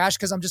Johnny Cash,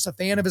 because I'm just a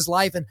fan of his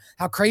life and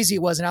how crazy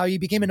it was and how he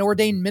became an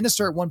ordained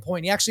minister at one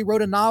point. He actually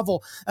wrote a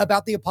novel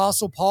about the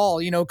Apostle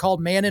Paul, called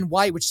Man in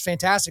White, which is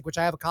fantastic, which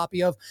I have a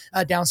copy of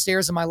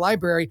downstairs in my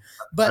library.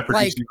 But I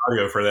produced the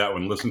audio for that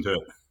one. Listen to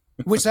it.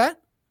 What's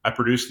that? I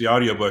produced the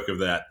audiobook of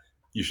that.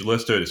 You should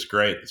listen to it. It's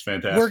great. It's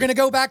fantastic. We're going to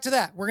go back to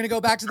that. We're going to go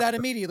back to that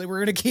immediately.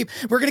 We're going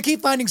to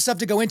keep finding stuff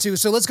to go into.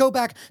 So let's go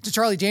back to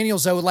Charlie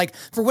Daniels, though. Like,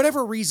 for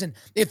whatever reason,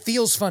 it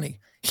feels funny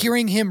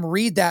hearing him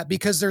read that,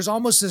 because there's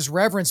almost this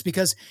reverence,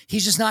 because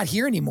he's just not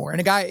here anymore. And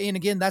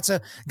again, that's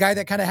a guy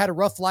that kind of had a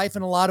rough life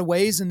in a lot of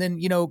ways. And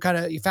then, kind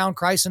of he found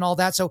Christ and all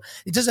that. So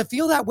does it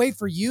feel that way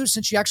for you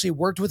since you actually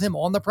worked with him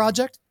on the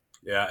project?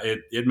 Yeah,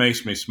 it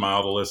makes me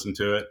smile to listen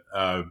to it.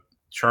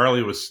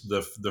 Charlie was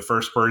the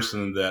first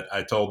person that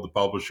I told the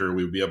publisher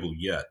we would be able to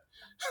get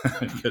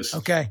because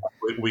Okay.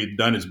 we'd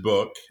done his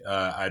book.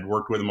 I'd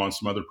worked with him on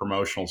some other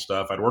promotional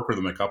stuff. I'd worked with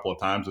him a couple of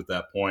times at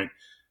that point.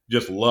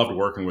 Just loved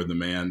working with the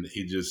man.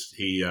 He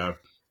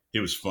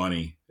was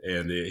funny,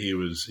 and he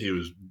was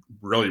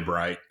really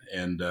bright.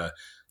 And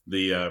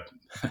the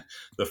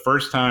the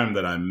first time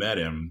that I met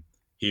him,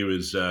 it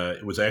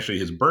was actually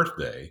his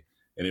birthday,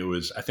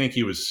 and I think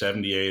he was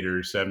 78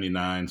 or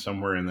 79,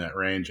 somewhere in that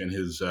range, and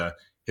his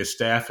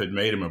staff had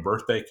made him a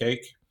birthday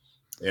cake.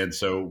 And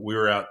so we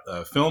were out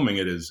filming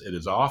at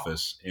his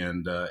office,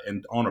 and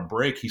on a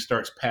break he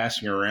starts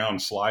passing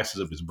around slices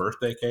of his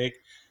birthday cake,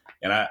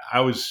 and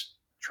I was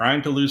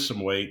trying to lose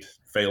some weight,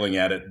 failing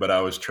at it, but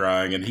I was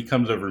trying. And he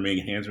comes over to me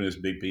and hands me this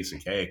big piece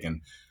of cake, and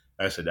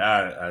I said,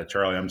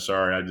 Charlie, I'm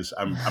sorry,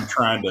 I'm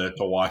trying to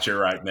watch it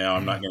right now.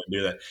 I'm not going to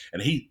do that.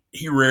 And he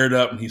reared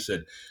up and he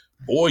said,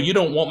 "Boy, you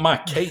don't want my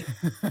cake."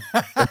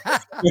 I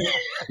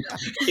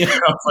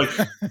was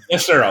like,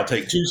 "Yes, sir. I'll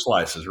take 2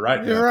 slices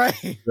right now."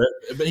 Right.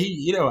 But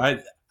he,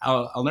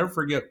 I'll never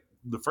forget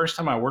the first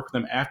time I worked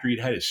with him after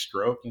he'd had his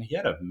stroke, and he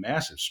had a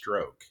massive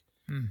stroke.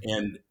 Mm.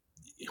 And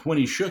when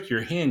he shook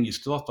your hand, you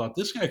still thought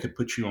this guy could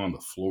put you on the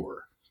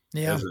floor.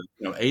 Yeah. as a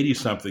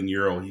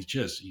 80-something-year-old. He's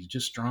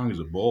just strong as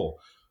a bull.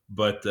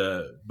 But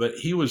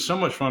he was so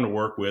much fun to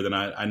work with, and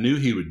I knew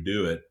he would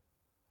do it.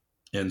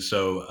 And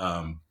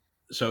so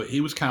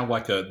he was kind of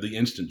like the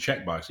instant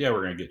checkbox. Yeah,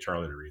 we're going to get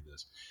Charlie to read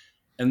this.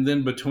 And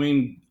then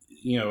between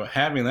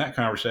having that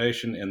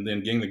conversation and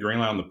then getting the green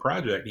light on the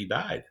project, he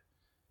died.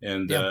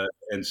 And Yeah.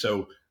 and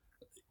so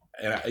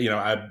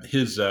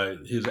his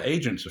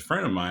agent's a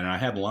friend of mine, and I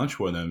had lunch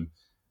with him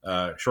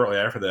shortly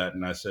after that,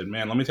 and I said,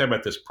 "Man, let me tell you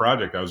about this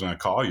project I was going to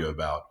call you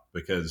about,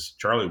 because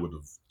Charlie would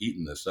have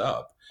eaten this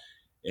up."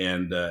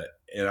 And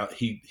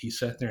he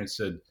sat there and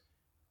said,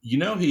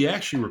 he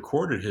actually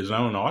recorded his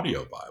own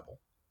audio Bible.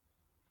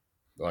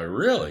 Like,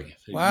 really? I said,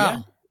 yeah,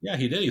 Wow. yeah,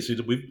 he did. He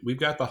said, we've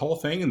got the whole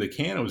thing in the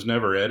can. It was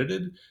never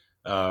edited,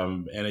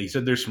 and he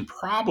said there's some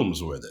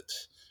problems with it,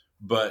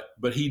 but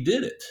he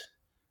did it.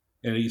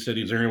 And he said,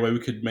 is there any way we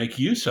could make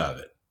use of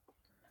it?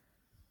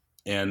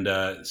 And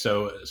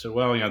so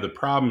well, the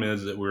problem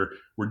is that we're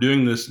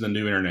doing this in the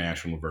New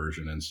International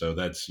Version, and so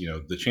that's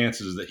the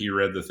chances that he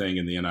read the thing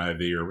in the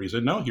NIV, or he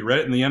said no, he read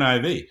it in the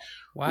NIV.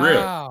 Really?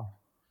 Wow.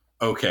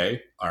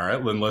 Okay, all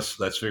right. Then let's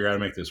figure out how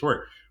to make this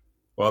work.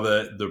 Well,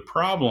 the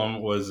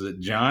problem was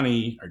that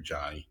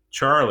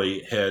Charlie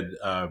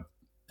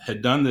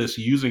had done this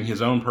using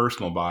his own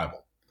personal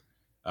Bible,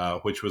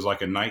 which was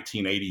like a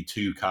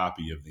 1982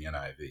 copy of the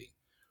NIV.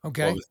 Well,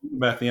 Okay. the thing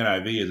about the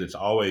NIV is it's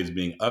always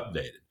being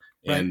updated,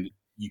 Right. and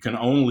you can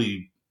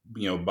only,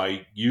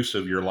 by use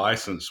of your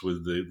license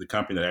with the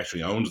company that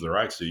actually owns the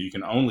rights to, you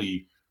can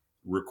only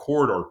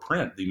record or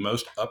print the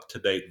most up to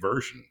date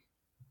version,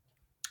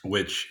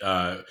 which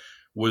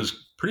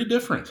was pretty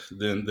different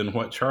than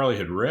what Charlie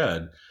had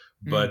read.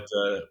 Mm. But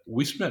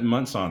we spent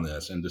months on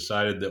this and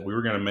decided that we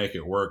were going to make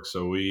it work.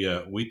 So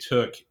we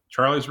took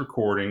Charlie's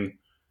recording,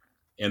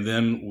 and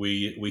then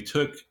we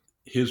took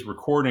his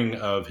recording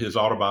of his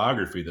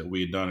autobiography that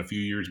we had done a few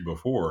years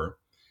before,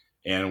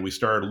 and we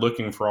started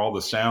looking for all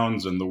the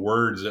sounds and the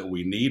words that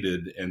we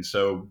needed. And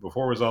so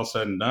before it was all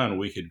said and done,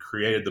 we had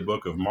created the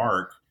book of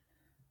Mark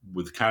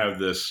with kind of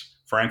this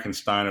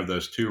Frankenstein of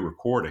those two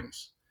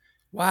recordings.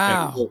 And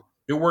Wow.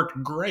 it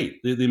worked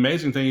great. The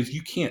amazing thing is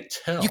you can't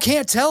tell. You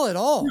can't tell at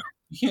all.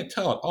 You can't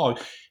tell at all.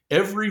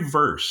 Every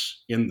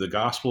verse in the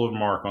Gospel of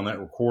Mark on that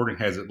recording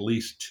has at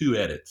least 2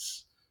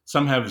 edits.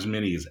 Some have as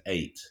many as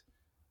 8.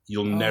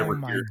 You'll Oh never hear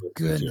my it listening to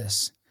it.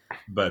 goodness.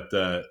 But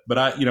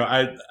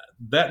I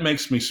that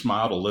makes me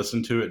smile to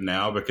listen to it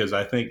now, because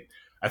I think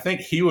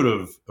he would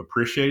have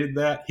appreciated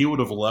that. He would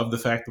have loved the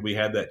fact that we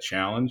had that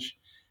challenge.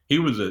 He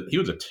was a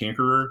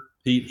tinkerer.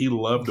 He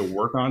loved to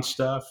work on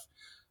stuff.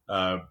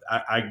 I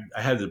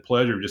had the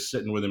pleasure of just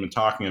sitting with him and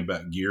talking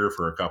about gear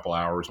for a couple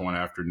hours one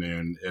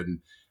afternoon,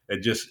 and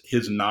just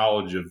his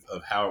knowledge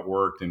of how it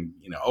worked. And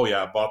oh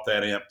yeah, I bought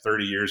that amp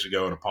 30 years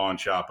ago in a pawn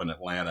shop in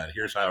Atlanta.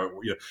 Here's how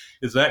it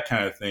is, that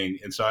kind of thing.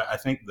 And so I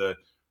think the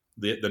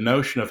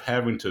notion of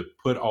having to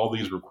put all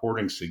these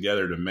recordings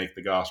together to make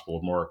the Gospel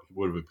of Mark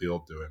would have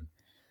appealed to him.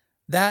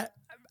 That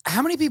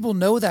how many people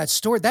know that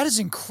story? That is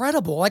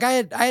incredible. Like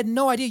I had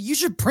no idea. You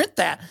should print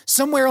that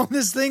somewhere on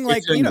this thing.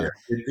 Like, It's in there.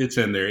 It's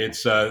in there.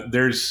 It's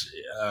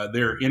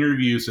there are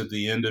interviews at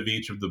the end of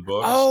each of the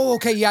books. Oh,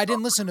 okay. Yeah, I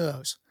didn't listen to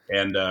those.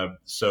 And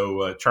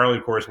so Charlie,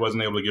 of course,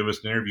 wasn't able to give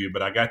us an interview,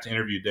 but I got to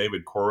interview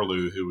David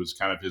Corlew, who was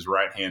kind of his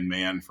right-hand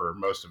man for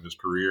most of his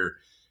career.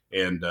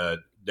 And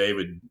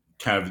David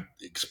kind of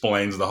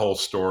explains the whole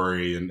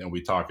story, and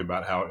we talk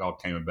about how it all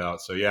came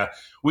about. So yeah,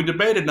 we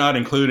debated not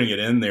including it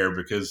in there,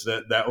 because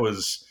that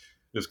was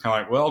kind of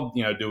like, well,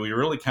 do we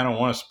really kind of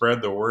want to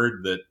spread the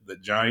word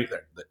that Johnny,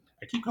 that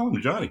I keep calling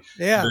him Johnny.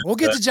 Yeah, That, we'll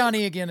get to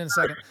Johnny again in a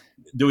second.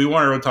 do we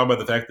want to really talk about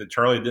the fact that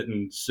Charlie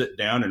didn't sit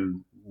down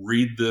and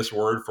read this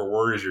word for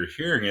word as you're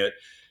hearing it?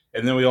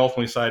 And then we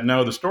ultimately decided,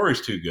 no, the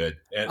story's too good.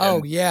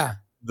 And Yeah.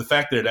 the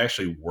fact that it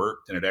actually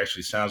worked and it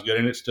actually sounds good,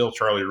 and it's still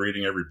Charlie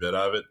reading every bit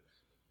of it.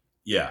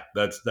 Yeah,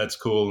 that's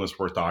cool, and it's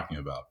worth talking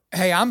about.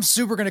 Hey, I'm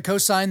super going to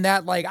co-sign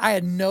that. Like, I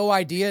had no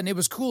idea, and it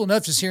was cool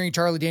enough just hearing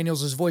Charlie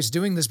Daniels' voice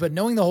doing this, but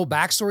knowing the whole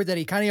backstory that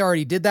he kind of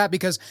already did that,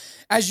 because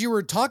as you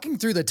were talking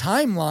through the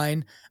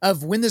timeline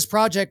of when this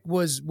project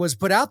was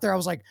put out there, I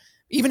was like,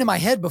 even in my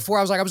head before,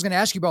 I was going to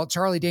ask you about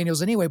Charlie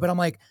Daniels anyway, but I'm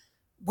like,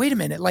 wait a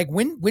minute, like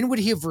when would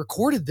he have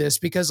recorded this?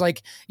 Because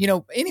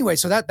anyway,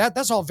 so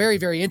that's all very,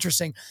 very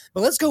interesting.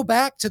 But let's go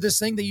back to this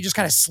thing that you just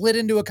kind of slid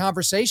into a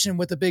conversation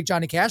with a big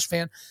Johnny Cash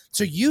fan.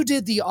 So you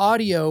did the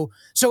audio.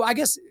 So I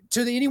guess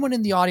to anyone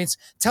in the audience,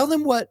 tell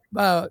them what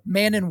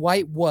Man in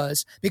White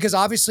was, because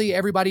obviously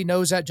everybody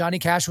knows that Johnny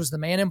Cash was the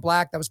Man in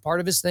Black. That was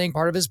part of his thing,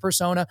 part of his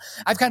persona.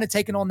 I've kind of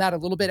taken on that a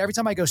little bit. Every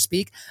time I go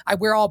speak, I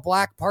wear all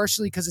black,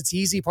 partially because it's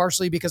easy,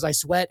 partially because I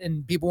sweat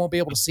and people won't be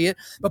able to see it,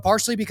 but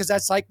partially because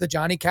that's like the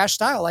Johnny Cash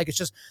style. Like it's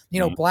just,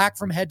 black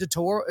from head to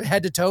toe,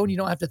 and you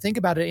don't have to think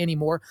about it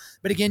anymore.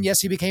 But again, yes,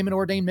 he became an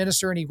ordained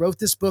minister and he wrote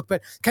this book,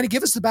 but kind of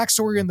give us the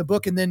backstory in the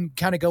book and then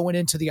kind of going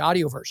into the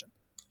audio version.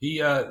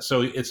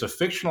 So it's a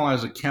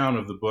fictionalized account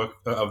of the book,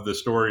 of the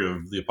story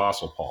of the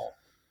Apostle Paul.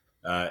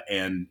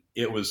 And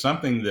it was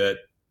something that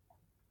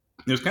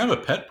it was kind of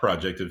a pet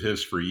project of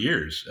his for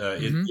years.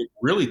 It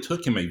really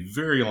took him a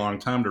very long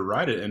time to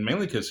write it, and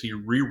mainly because he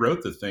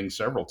rewrote the thing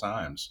several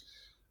times.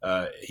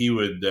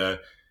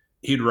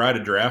 He'd write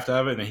a draft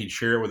of it and he'd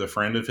share it with a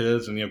friend of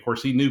his, and of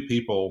course he knew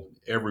people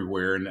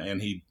everywhere,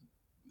 and he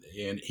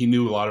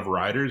knew a lot of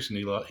writers, and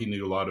he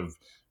knew a lot of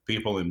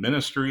people in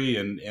ministry,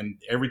 and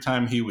every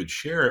time he would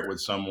share it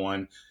with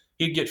someone,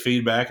 he'd get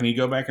feedback and he'd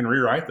go back and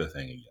rewrite the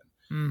thing again.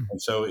 Mm.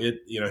 And so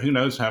who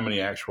knows how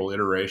many actual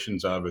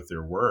iterations of it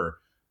there were.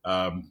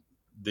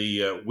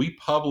 The We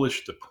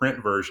published the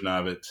print version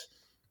of it.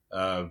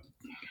 Uh,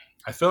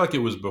 I feel like it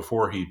was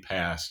before he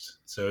passed,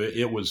 so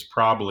it was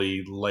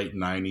probably late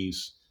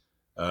 '90s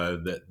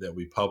that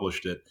we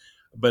published it,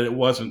 but it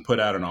wasn't put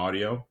out in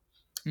audio,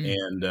 Mm.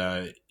 and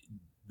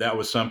that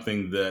was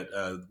something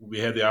that we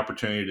had the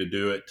opportunity to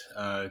do it.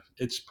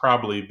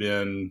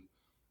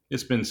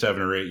 It's been 7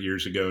 or 8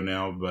 years ago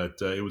now,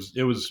 but it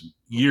was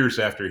years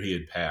after he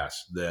had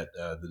passed that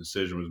the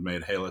decision was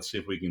made. Hey, let's see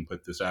if we can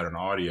put this out in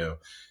audio,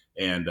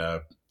 and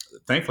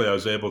thankfully, I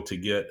was able to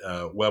get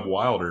Webb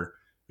Wilder,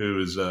 who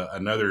is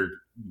another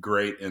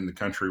great in the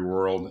country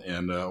world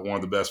and one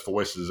of the best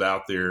voices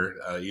out there,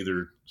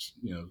 either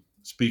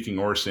speaking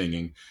or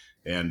singing.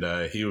 And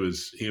he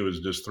was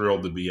just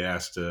thrilled to be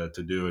asked to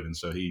do it, and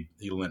so he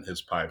lent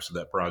his pipes to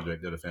that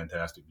project. Did a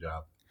fantastic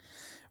job.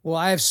 Well,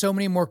 I have so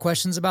many more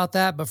questions about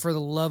that, but for the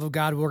love of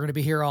God, we're going to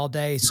be here all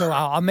day.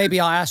 So maybe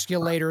I'll ask you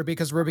later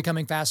because we're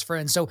becoming fast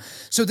friends. So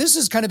this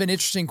is kind of an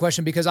interesting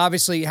question because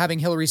obviously having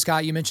Hillary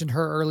Scott, you mentioned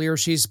her earlier,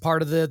 she's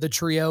part of the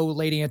trio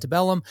Lady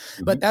Antebellum,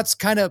 but that's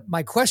kind of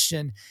my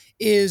question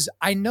is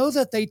I know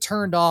that they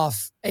turned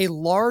off a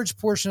large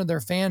portion of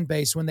their fan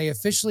base when they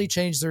officially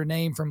changed their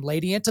name from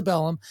Lady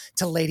Antebellum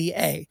to Lady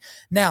A.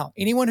 Now,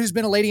 anyone who's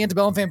been a Lady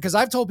Antebellum fan, because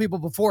I've told people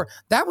before,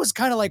 that was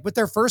kind of like with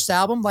their first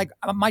album, like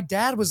my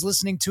dad was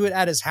listening to it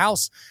at his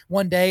house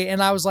one day,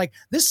 and I was like,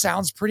 this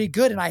sounds pretty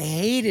good, and I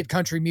hated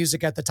country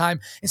music at the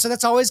time. And so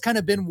that's always kind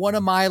of been one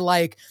of my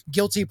like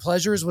guilty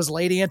pleasures was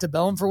Lady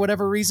Antebellum for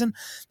whatever reason.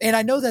 And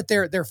I know that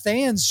their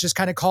fans just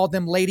kind of called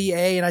them Lady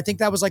A, and I think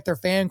that was like their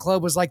fan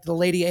club was like the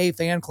Lady A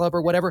fan club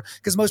or whatever,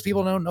 because most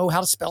people don't know how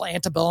to spell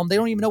antebellum. They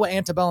don't even know what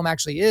antebellum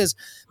actually is.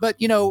 But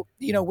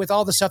with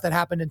all the stuff that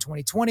happened in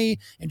 2020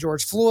 and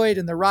George Floyd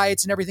and the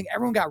riots and everything,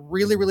 everyone got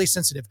really, really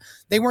sensitive.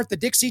 They weren't the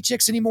Dixie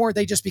Chicks anymore.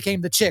 They just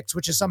became the Chicks,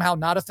 which is somehow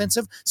not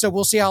offensive. So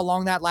we'll see how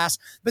long that lasts.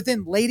 But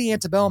then Lady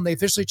Antebellum, they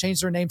officially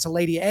changed their name to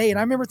Lady A. And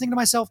I remember thinking to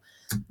myself,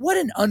 what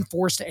an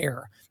unforced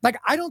error. Like,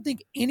 I don't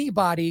think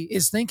anybody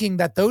is thinking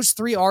that those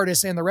three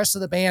artists and the rest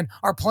of the band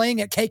are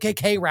playing at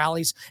KKK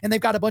rallies and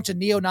they've got a bunch of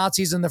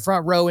neo-Nazis in the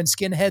front row and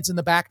skinheads in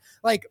the back.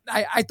 Like,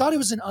 I thought it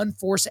was an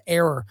unforced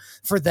error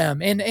for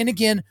them. And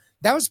again,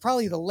 that was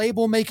probably the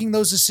label making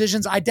those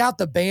decisions. I doubt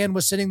the band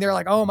was sitting there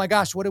like, oh my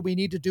gosh, what do we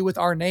need to do with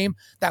our name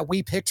that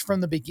we picked from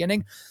the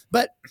beginning?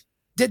 But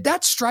did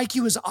that strike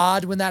you as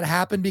odd when that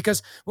happened?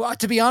 Because, well,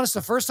 to be honest,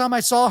 the first time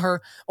I saw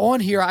her on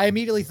here, I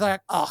immediately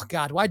thought, oh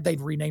God, why'd they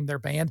rename their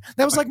band?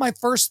 That was like my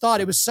first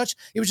thought. It was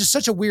just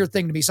such a weird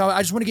thing to me. So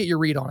I just want to get your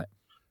read on it.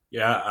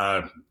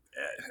 Yeah,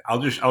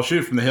 I'll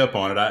shoot from the hip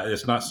on it.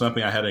 It's not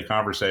something I had a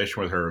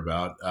conversation with her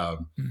about.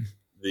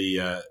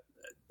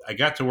 I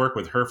got to work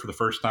with her for the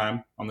first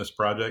time on this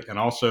project, and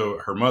also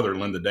her mother,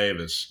 Linda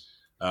Davis,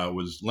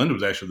 was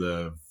actually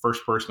the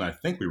first person I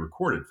think we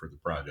recorded for the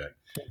project.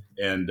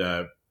 And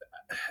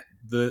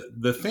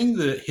the thing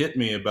that hit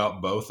me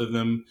about both of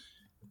them,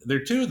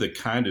 they're two of the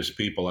kindest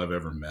people I've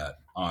ever met.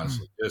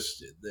 Honestly,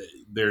 just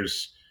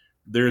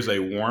there's a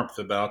warmth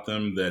about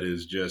them that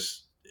is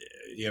just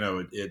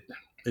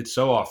it's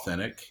so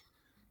authentic.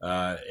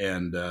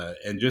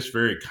 And just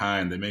very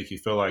kind. They make you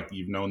feel like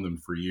you've known them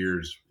for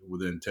years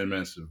within 10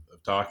 minutes of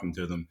talking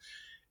to them.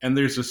 And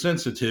there's a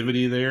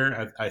sensitivity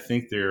there. I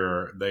think they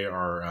are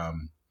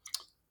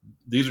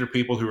these are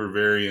people who are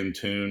very in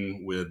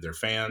tune with their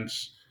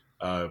fans.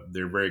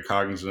 They're very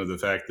cognizant of the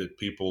fact that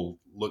people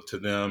look to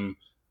them,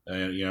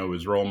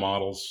 as role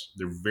models.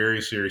 They're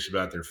very serious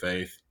about their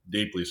faith,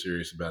 deeply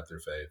serious about their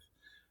faith,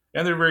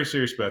 and they're very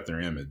serious about their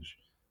image.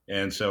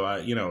 And so,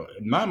 in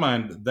my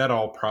mind, that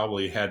all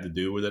probably had to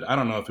do with it. I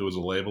don't know if it was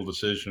a label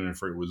decision or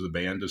if it was a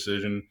band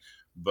decision,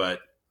 but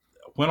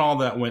when all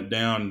that went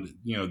down,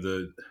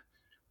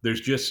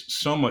 there's just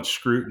so much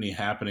scrutiny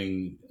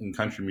happening in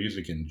country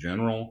music in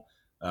general.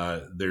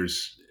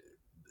 There's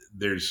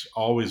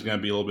always going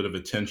to be a little bit of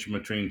a tension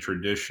between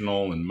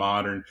traditional and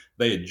modern.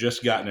 They had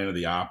just gotten into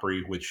the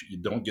Opry, which you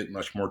don't get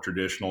much more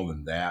traditional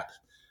than that.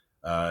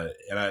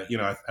 And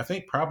I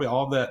think probably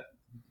all that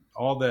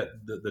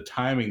the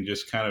timing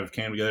just kind of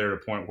came together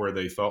at a point where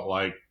they felt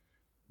like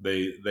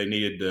they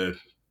needed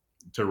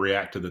to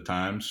react to the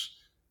times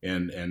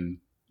and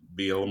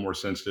be a little more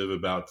sensitive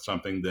about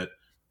something that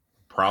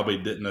probably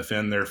didn't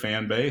offend their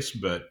fan base,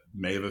 but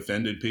may have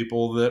offended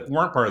people that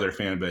weren't part of their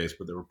fan base,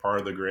 but they were part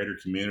of the greater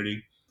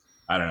community.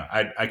 I don't know.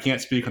 I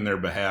can't speak on their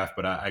behalf,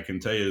 but I can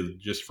tell you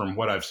just from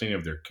what I've seen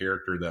of their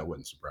character, that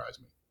wouldn't surprise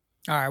me.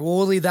 All right, well,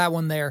 we'll leave that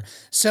one there.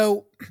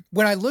 So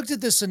when I looked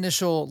at this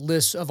initial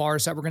list of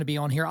artists that were going to be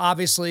on here,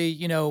 obviously,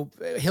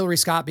 Hillary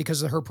Scott,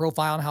 because of her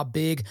profile and how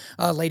big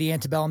Lady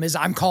Antebellum is,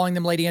 I'm calling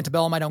them Lady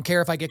Antebellum. I don't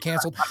care if I get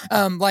canceled.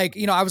 I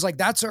was like,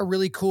 that's a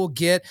really cool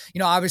get.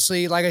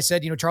 Obviously, like I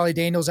said, Charlie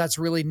Daniels, that's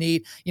really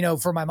neat.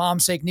 For my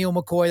mom's sake, Neil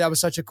McCoy, that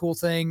was such a cool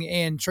thing,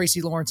 and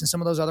Tracy Lawrence and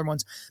some of those other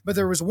ones. But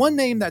there was one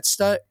name that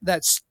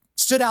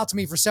stood out to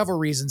me for several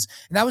reasons,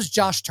 and that was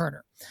Josh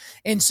Turner.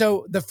 And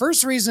so the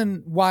first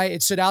reason why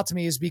it stood out to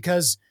me is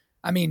because,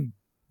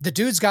 the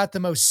dude's got the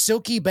most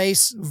silky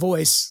bass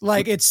voice.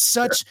 Like, it's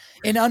such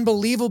an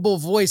unbelievable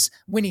voice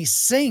when he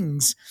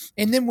sings.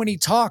 And then when he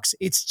talks,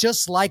 it's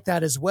just like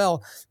that as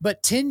well.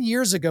 But 10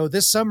 years ago,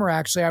 this summer,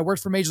 actually, I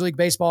worked for Major League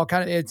Baseball.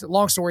 It's a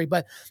long story,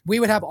 but we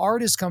would have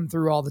artists come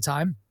through all the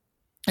time.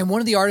 And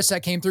one of the artists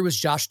that came through was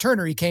Josh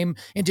Turner. He came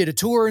and did a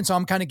tour. And so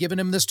I'm kind of giving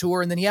him this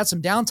tour. And then he had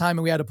some downtime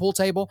and we had a pool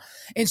table.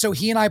 And so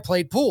he and I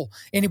played pool.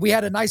 And we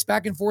had a nice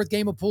back and forth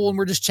game of pool. And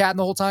we're just chatting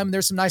the whole time. And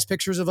there's some nice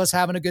pictures of us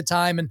having a good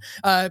time. And,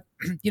 I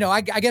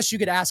guess you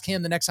could ask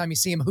him the next time you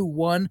see him who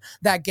won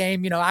that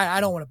game. I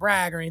don't want to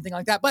brag or anything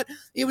like that. But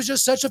it was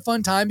just such a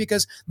fun time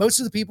because most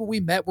of the people we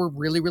met were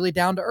really, really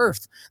down to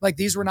earth. Like,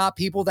 these were not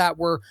people that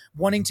were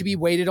wanting to be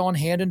weighted on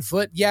hand and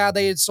foot. Yeah,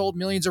 they had sold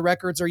millions of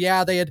records, or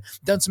yeah, they had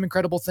done some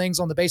incredible things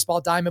on the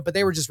baseball diamond, but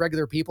they were just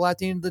regular people at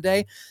the end of the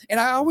day. And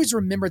I always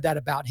remembered that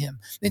about him.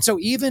 And so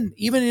even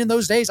in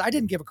those days, I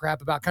didn't give a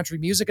crap about country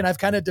music, and I've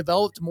kind of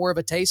developed more of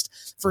a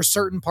taste for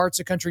certain parts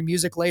of country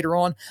music later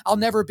on. I'll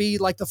never be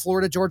like the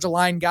Florida Georgia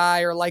Line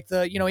guy or like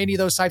the, any of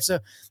those types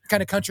of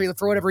kind of country.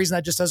 For whatever reason,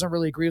 that just doesn't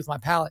really agree with my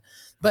palate.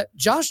 But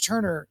Josh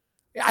Turner,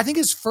 I think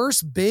his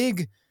first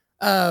big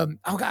Long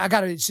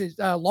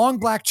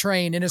Black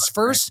Train, and his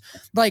first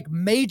like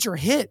major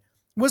hit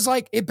was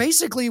like, it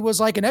basically was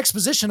like an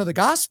exposition of the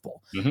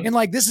gospel. Mm-hmm. And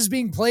like, this is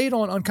being played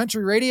on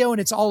country radio and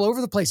it's all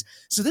over the place.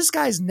 So this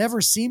guy's never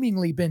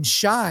seemingly been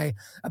shy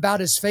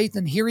about his faith.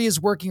 And here he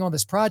is working on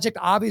this project.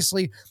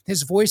 Obviously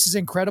his voice is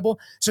incredible.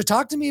 So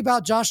talk to me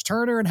about Josh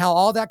Turner and how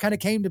all that kind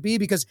of came to be,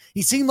 because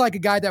he seemed like a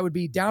guy that would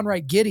be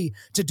downright giddy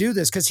to do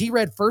this, because he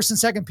read 1st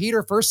and 2nd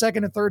Peter, 1st,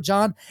 2nd and 3rd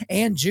John,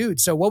 and Jude.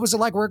 So what was it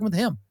like working with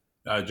him?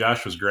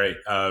 Josh was great.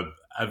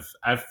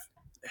 I've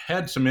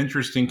had some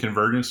interesting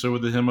convergence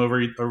with him over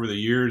the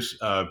years.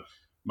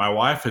 My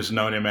wife has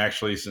known him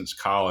actually since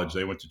college.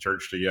 They went to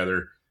church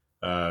together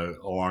a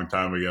long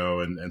time ago,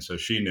 and so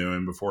she knew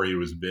him before he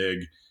was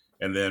big.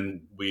 And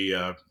then we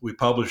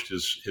published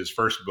his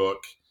first book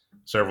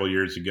several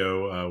years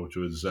ago, which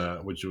was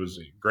a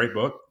great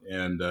book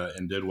and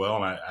did well.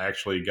 And I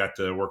actually got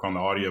to work on the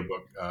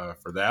audiobook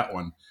for that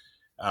one.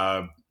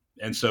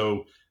 And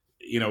so,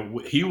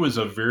 he was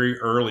a very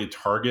early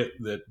target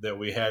that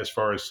we had as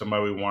far as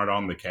somebody we wanted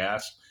on the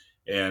cast.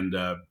 And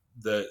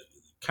the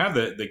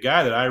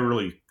guy that I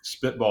really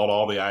spitballed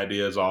all the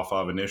ideas off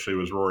of initially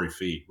was Rory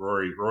Feet.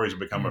 Rory's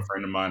become a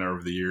friend of mine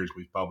over the years.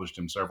 We've published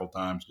him several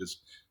times.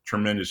 Just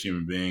tremendous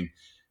human being.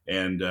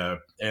 And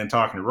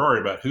talking to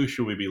Rory about who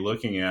should we be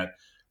looking at,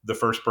 the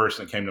first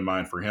person that came to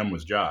mind for him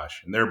was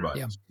Josh, and they're buddies.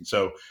 Yeah. And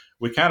so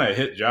we kind of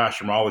hit Josh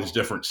from all these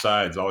different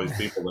sides, all these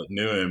people that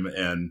knew him,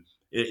 and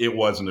it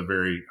wasn't a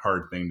very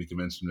hard thing to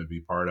convince him to be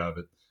part of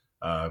it.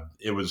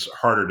 It was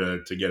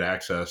harder to get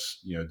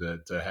access,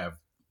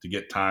 to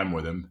get time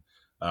with him.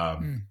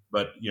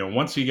 But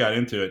once he got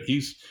into it,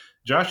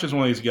 Josh is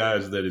one of these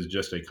guys that is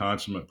just a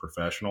consummate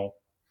professional.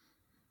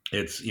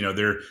 It's,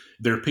 there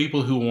are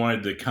people who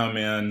wanted to come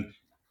in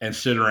and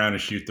sit around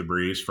and shoot the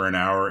breeze for an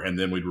hour, and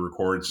then we'd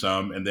record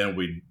some, and then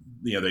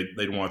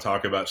they'd want to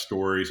talk about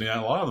stories. A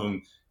lot of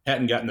them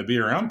hadn't gotten to be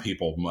around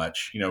people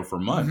much, for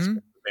months, mm-hmm.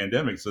 the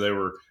pandemic. So they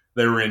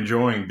were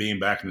enjoying being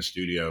back in the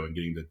studio and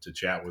getting to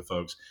chat with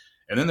folks.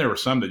 And then there were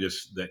some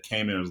that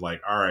came in and was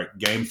like, all right,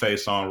 game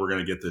face on, we're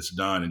going to get this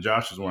done. And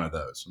Josh is one of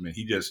those.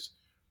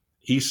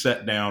 He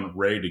sat down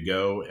ready to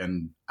go.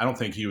 And I don't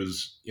think he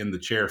was in the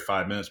chair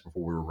 5 minutes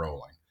before we were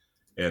rolling.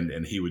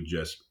 And he would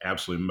just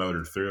absolutely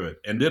motor through it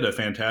and did a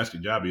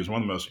fantastic job. He was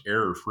one of the most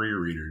error-free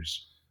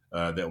readers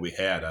that we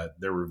had.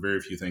 There were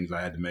very few things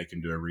I had to make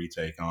him do a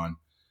retake on.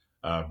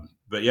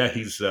 But yeah,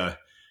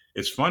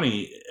 it's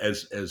funny,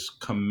 as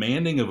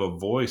commanding of a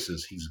voice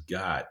as he's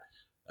got,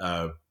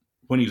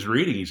 when he's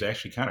reading, he's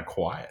actually kind of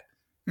quiet.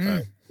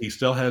 He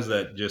still has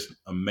that just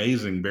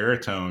amazing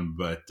baritone,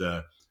 but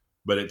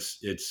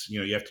it's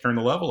you have to turn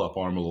the level up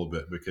on him a little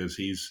bit because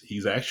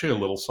he's actually a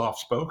little soft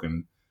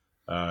spoken.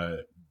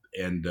 But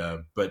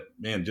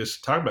man,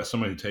 just talk about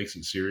somebody who takes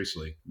it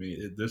seriously. I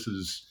mean,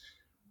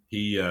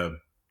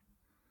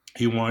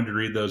 he wanted to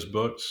read those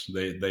books.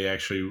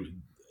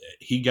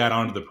 He got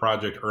onto the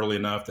project early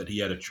enough that he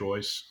had a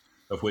choice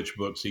of which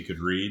books he could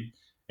read.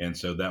 And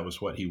so that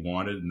was what he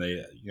wanted. And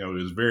it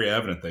was very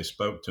evident they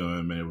spoke to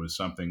him, and it was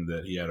something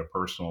that he had a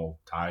personal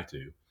tie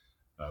to.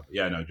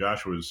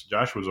 Josh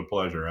was a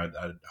pleasure. I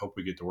hope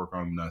we get to work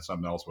on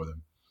something else with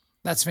him.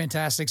 That's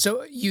fantastic.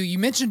 So you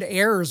mentioned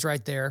errors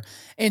right there.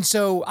 And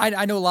so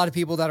I know a lot of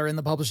people that are in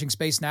the publishing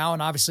space now,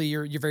 and obviously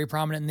you're very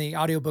prominent in the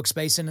audiobook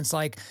space. And it's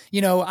like,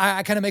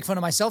 I kind of make fun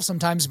of myself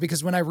sometimes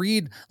because when I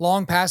read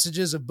long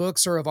passages of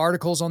books or of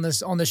articles on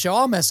the show,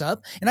 I'll mess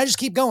up and I just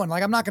keep going.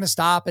 Like I'm not going to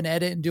stop and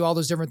edit and do all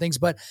those different things.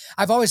 But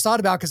I've always thought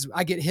about, because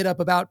I get hit up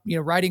about,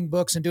 writing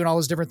books and doing all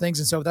those different things.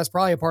 And so that's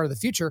probably a part of the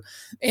future.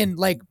 And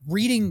like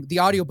reading the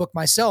audiobook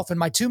myself, and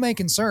my two main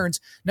concerns,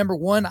 number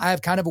one, I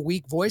have kind of a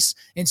weak voice.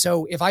 And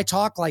so if I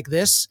talk like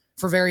this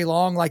for very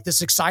long, like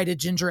this excited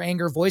ginger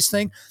anger voice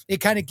thing, it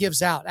kind of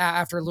gives out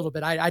after a little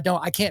bit.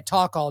 I can't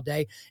talk all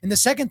day. And the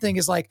second thing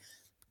is like,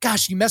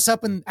 gosh, you mess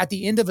up at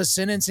the end of a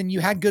sentence and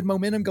you had good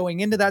momentum going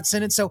into that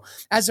sentence. So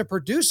as a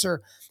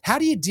producer, how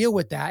do you deal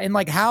with that? And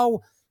like,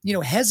 how,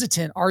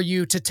 hesitant are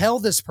you to tell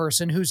this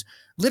person who's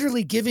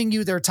literally giving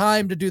you their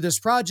time to do this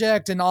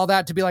project and all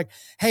that, to be like,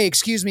 hey,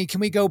 excuse me, can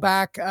we go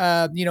back,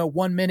 1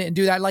 minute and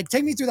do that? Like,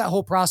 take me through that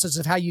whole process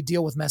of how you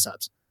deal with mess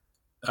ups.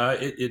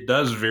 It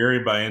does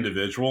vary by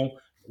individual.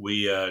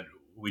 We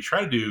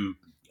try to do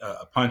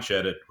a punch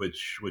edit,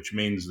 which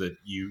means that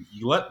you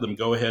let them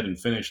go ahead and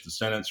finish the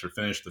sentence or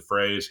finish the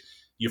phrase.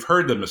 You've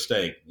heard the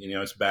mistake.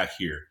 It's back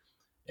here,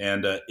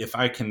 and if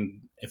I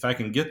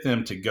can get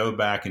them to go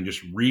back and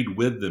just read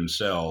with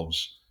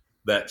themselves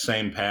that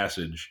same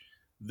passage,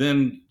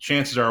 then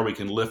chances are we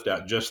can lift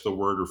out just the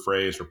word or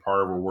phrase or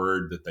part of a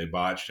word that they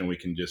botched, and we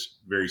can just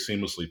very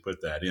seamlessly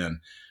put that in.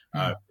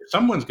 If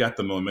someone's got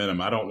the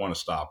momentum, I don't want to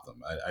stop them.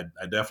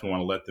 I definitely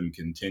want to let them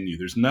continue.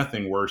 There's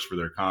nothing worse for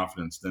their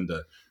confidence than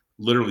to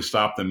literally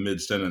stop them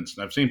mid-sentence.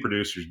 And I've seen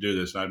producers do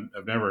this, and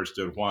I've never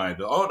understood why.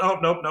 Oh,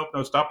 no, nope,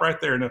 no, stop right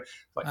there. No,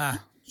 like,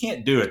 you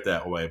can't do it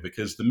that way,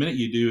 because the minute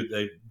you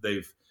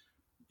do,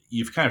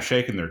 you've kind of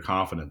shaken their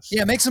confidence.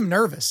 Yeah, it makes them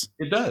nervous.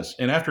 It does.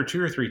 And after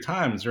 2 or 3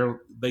 times,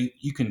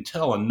 you can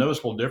tell a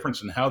noticeable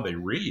difference in how they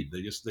read.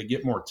 They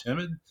get more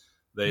timid.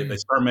 They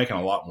start making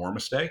a lot more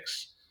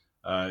mistakes.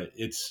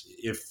 It's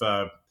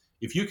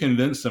if you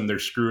convince them they're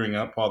screwing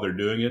up while they're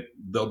doing it,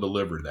 they'll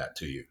deliver that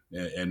to you,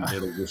 and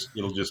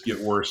it'll just get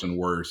worse and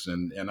worse.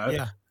 And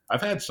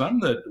I've had some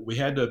that we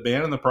had to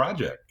abandon the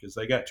project because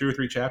they got 2 or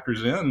 3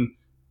 chapters in,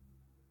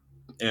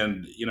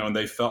 and and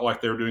they felt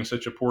like they were doing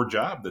such a poor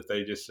job that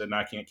they just said, "No,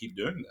 I can't keep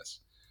doing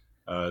this."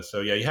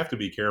 So yeah, you have to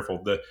be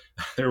careful.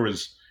 There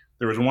was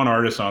one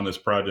artist on this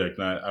project,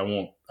 and I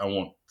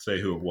won't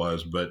say who it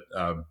was, but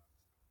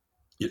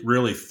it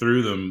really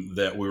threw them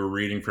that we were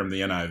reading from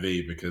the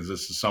NIV, because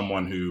this is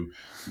someone who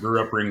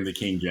grew up reading the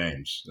King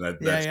James.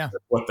 That's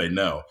what they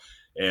know.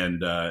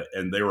 And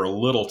they were a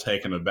little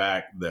taken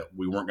aback that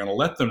we weren't going to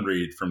let them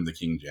read from the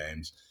King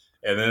James.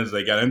 And then as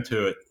they got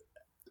into it,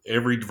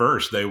 every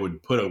verse they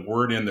would put a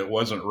word in that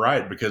wasn't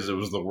right because it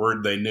was the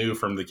word they knew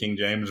from the King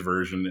James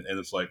version. And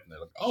it's like,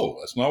 oh,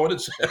 that's not what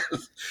it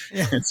says.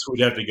 Yeah. And so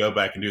we'd have to go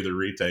back and do the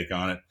retake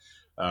on it.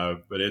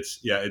 But it's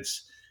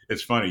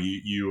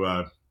funny.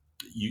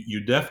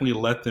 You definitely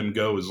let them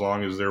go as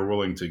long as they're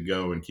willing to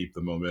go and keep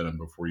the momentum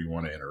before you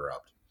want to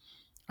interrupt.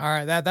 All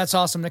right. That's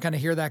awesome to kind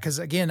of hear that. Cause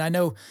again, I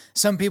know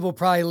some people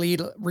probably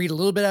read a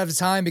little bit at a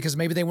time because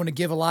maybe they want to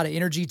give a lot of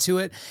energy to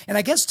it. And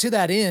I guess to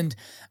that end,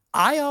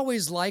 I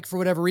always like, for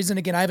whatever reason,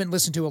 again, I haven't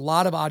listened to a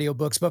lot of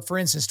audiobooks, but for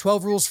instance,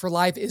 12 Rules for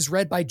Life is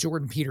read by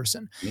Jordan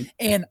Peterson. Mm-hmm.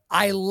 And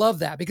I love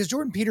that because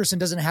Jordan Peterson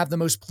doesn't have the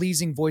most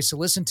pleasing voice to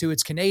listen to.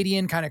 It's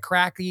Canadian, kind of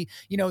cracky,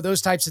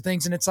 those types of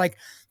things. And it's like,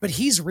 but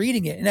he's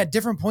reading it. And at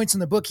different points in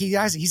the book,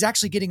 he's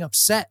actually getting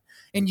upset.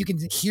 And you can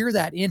hear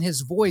that in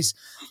his voice.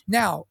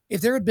 Now,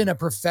 if there had been a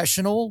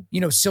professional,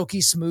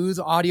 silky smooth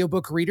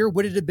audiobook reader,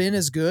 would it have been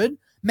as good?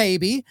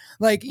 Maybe,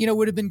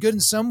 would have been good in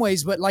some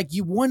ways, but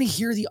you want to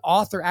hear the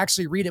author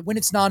actually read it when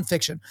it's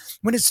nonfiction.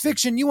 When it's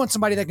fiction, you want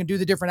somebody that can do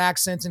the different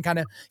accents and kind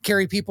of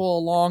carry people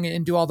along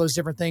and do all those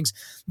different things.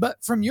 But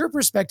from your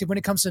perspective, when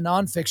it comes to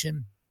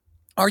nonfiction,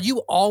 are you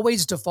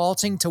always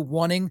defaulting to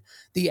wanting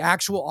the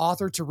actual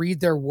author to read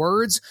their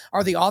words?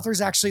 Are the authors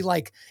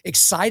actually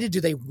excited?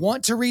 Do they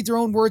want to read their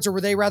own words, or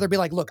would they rather be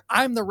like, look,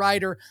 I'm the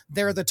writer,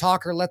 they're the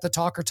talker, let the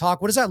talker talk?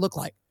 What does that look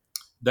like?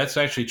 That's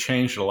actually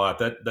changed a lot.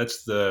 That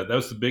was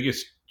the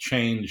biggest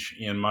change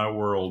in my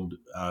world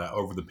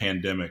over the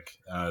pandemic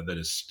that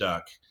has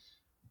stuck.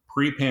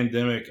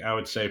 Pre-pandemic, I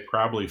would say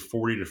probably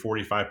 40 to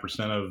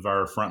 45% of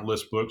our front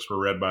list books were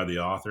read by the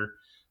author.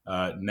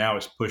 Now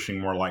it's pushing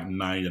more like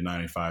 90 to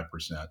 95%.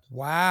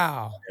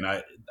 Wow.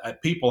 And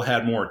people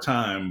had more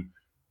time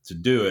to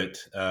do it,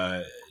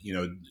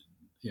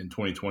 in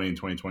 2020 and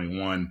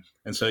 2021.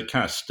 And so it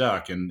kind of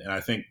stuck. And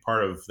I think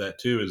part of that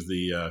too is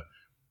the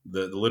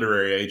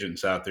literary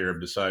agents out there have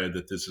decided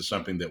that this is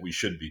something that we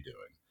should be doing.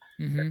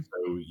 Mm-hmm. And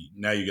so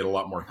now you get a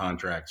lot more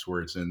contracts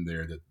where it's in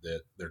there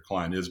that their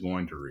client is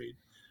going to read.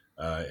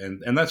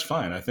 And that's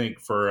fine. I think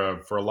for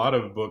a lot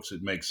of books,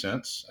 it makes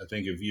sense. I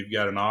think if you've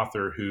got an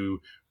author who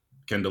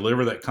can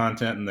deliver that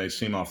content and they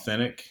seem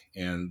authentic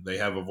and they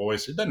have a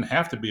voice, it doesn't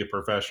have to be a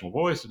professional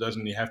voice. It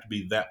doesn't have to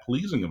be that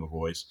pleasing of a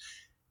voice.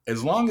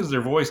 As long as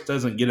their voice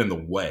doesn't get in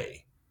the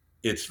way,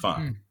 it's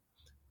fine.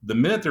 Mm-hmm. the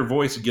minute their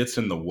voice gets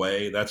in the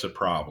way, that's a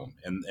problem,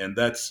 and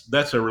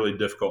that's a really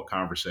difficult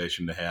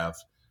conversation to have.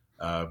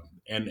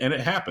 And it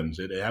happens.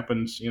 It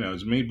happens.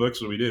 As many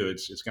books as we do,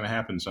 it's going to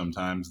happen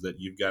sometimes that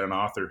you've got an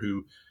author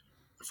who,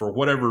 for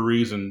whatever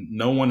reason,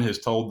 no one has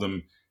told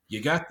them,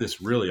 you got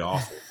this really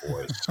awful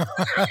voice.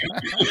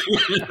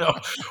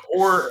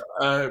 Or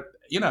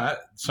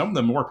some of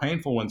the more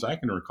painful ones I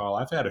can recall.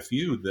 I've had a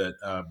few that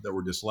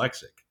were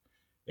dyslexic,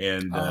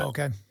 and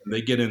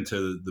they get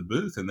into the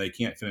booth and they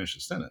can't finish a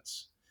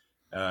sentence.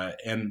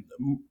 And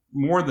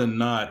more than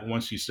not,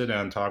 once you sit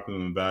down and talk with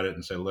them about it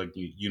and say, look,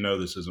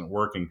 this isn't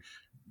working,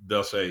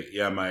 they'll say,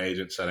 yeah, my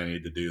agent said I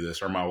needed to do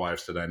this, or my wife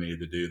said I needed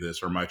to do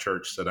this, or my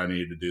church said I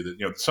needed to do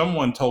this.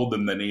 Someone told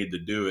them they needed to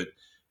do it,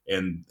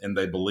 and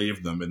they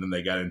believed them, and then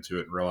they got into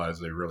it and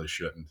realized they really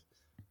shouldn't.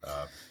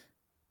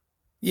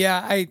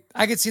 Yeah,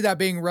 I could see that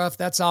being rough.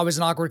 That's always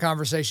an awkward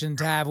conversation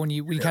to have when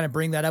you kind of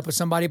bring that up with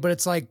somebody, but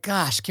it's like,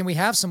 gosh, can we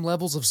have some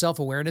levels of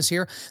self-awareness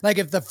here? Like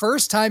if the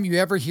first time you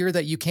ever hear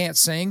that you can't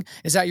sing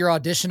is at your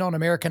audition on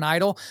American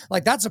Idol,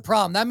 like that's a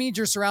problem. That means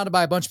you're surrounded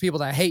by a bunch of people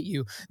that hate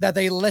you, that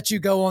they let you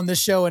go on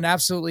this show and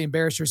absolutely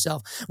embarrass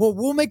yourself. Well,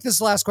 we'll make this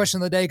last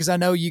question of the day because I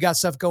know you got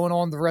stuff going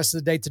on the rest of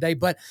the day today,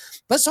 but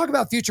let's talk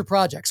about future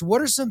projects.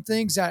 What are some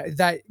things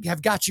that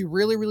have got you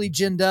really, really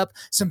ginned up?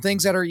 Some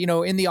things that are,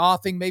 in the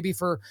offing maybe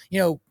for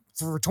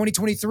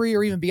 2023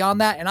 or even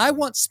beyond that. And I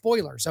want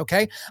spoilers,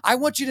 okay? I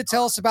want you to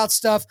tell us about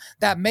stuff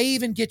that may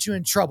even get you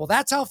in trouble.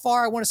 That's how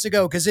far I want us to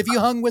go. Because if you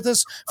hung with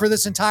us for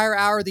this entire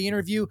hour of the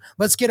interview,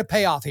 let's get a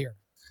payoff here.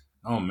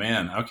 Oh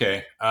man.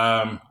 Okay.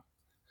 Gosh,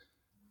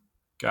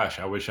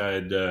 I wish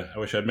I'd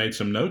made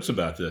some notes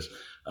about this.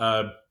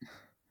 I'll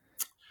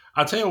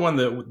tell you one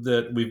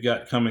that we've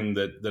got coming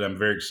that I'm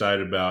very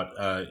excited about.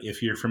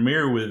 If you're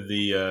familiar with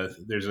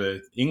there's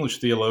an English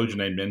theologian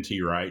named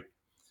N.T. Wright.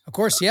 Of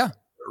course, yeah.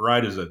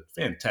 Wright is a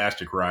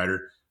fantastic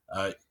writer,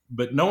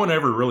 but no one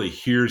ever really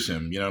hears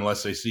him,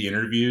 unless they see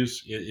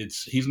interviews.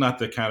 He's not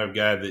the kind of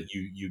guy that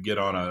you get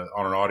on an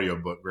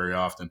audiobook very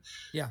often.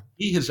 Yeah,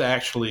 he has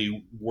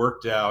actually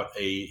worked out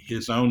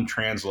his own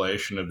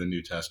translation of the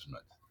New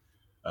Testament,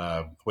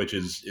 which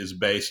is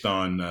based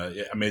on.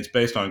 It's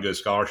based on good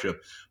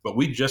scholarship. But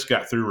we just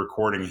got through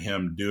recording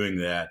him doing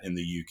that in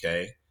the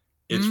UK.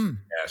 It's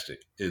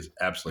fantastic. It's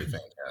absolutely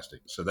fantastic.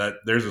 So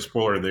there's a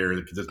spoiler there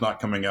because it's not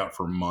coming out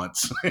for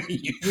months.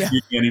 You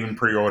can't even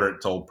pre-order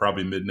it till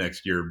probably mid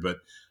next year. But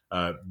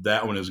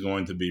that one is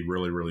going to be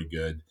really, really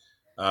good.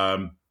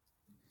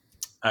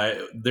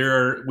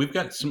 We've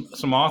got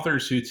some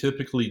authors who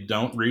typically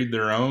don't read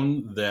their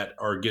own that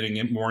are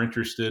getting more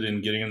interested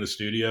in getting in the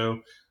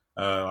studio.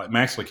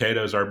 Max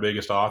Lucado is our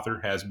biggest author,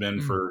 has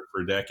been for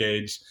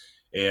decades,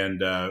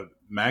 and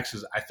Max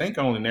has, I think,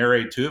 only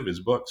narrated 2 of his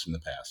books in the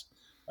past.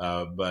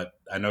 But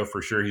I know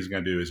for sure he's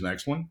going to do his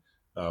next one,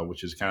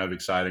 which is kind of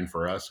exciting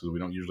for us because we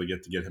don't usually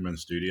get to get him in the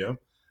studio.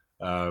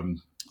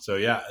 So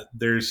yeah,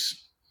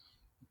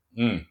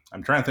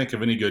 I'm trying to think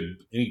of any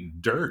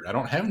dirt. I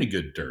don't have any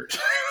good dirt.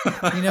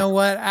 You know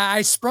what?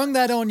 I sprung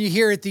that on you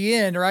here at the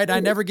end, right?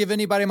 I never give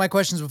anybody my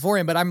questions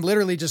beforehand, but I'm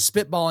literally just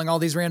spitballing all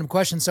these random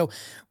questions. So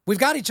we've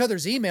got each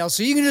other's emails,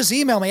 so you can just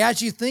email me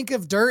as you think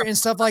of dirt and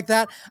stuff like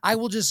that. I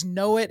will just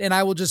know it, and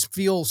I will just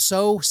feel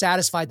so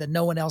satisfied that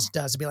no one else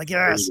does. To be like,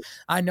 yes,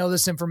 I know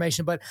this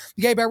information. But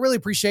Gabe, I really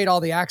appreciate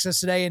all the access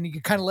today, and you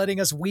kind of letting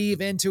us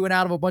weave into and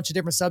out of a bunch of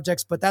different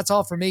subjects. But that's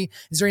all for me.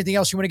 Is there anything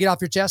else you want to get off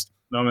your chest?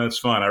 No, man, it's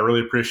fun. I really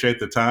appreciate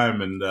the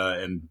time, and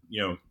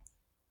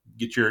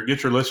get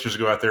your listeners to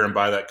go out there and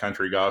buy that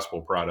country gospel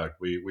product.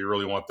 We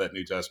really want that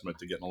New Testament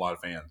to get in a lot of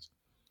fans.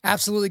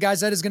 Absolutely, guys.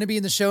 That is going to be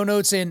in the show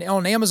notes, and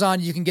on Amazon,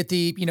 you can get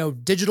the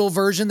digital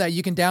version that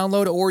you can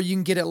download, or you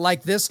can get it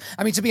like this.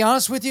 I mean, to be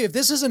honest with you, if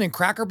this isn't in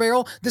Cracker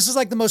Barrel, this is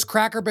like the most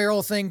Cracker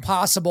Barrel thing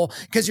possible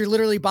because you're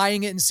literally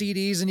buying it in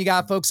CDs, and you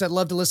got folks that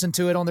love to listen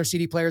to it on their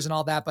CD players and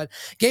all that. But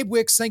Gabe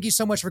Wicks, thank you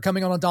so much for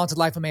coming on Undaunted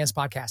Life of Man's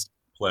podcast.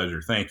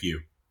 Pleasure. Thank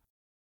you.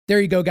 There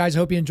you go, guys. I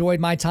hope you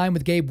enjoyed my time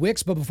with Gabe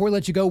Wicks. But before I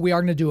let you go, we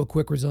are going to do a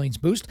quick resilience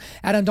boost.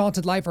 At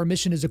Undaunted Life, our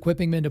mission is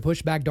equipping men to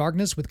push back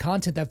darkness with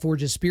content that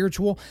forges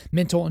spiritual,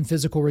 mental, and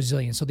physical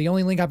resilience. So the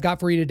only link I've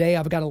got for you today,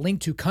 I've got a link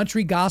to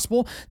Country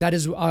Gospel. That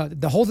is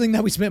the whole thing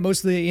that we spent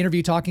most of the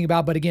interview talking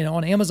about. But again,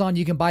 on Amazon,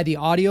 you can buy the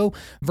audio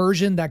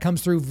version that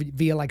comes through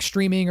via like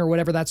streaming or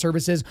whatever that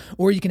service is,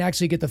 or you can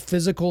actually get the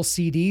physical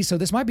CD. So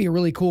this might be a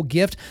really cool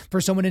gift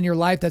for someone in your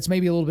life that's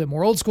maybe a little bit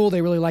more old school.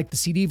 They really like the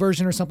CD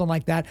version or something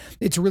like that.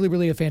 It's really,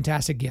 really a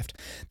fantastic gift.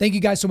 Thank you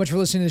guys so much for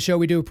listening to the show.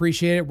 We do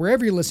appreciate it.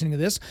 Wherever you're listening to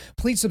this,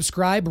 please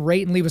subscribe,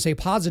 rate, and leave us a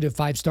positive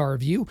 5-star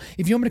review.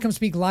 If you want me to come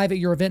speak live at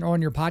your event or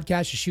on your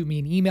podcast, just shoot me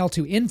an email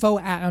to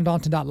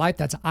info@undaunted.life.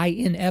 That's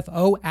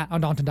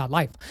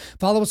info@undaunted.life.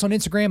 Follow us on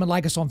Instagram and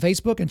like us on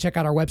Facebook, and check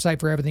out our website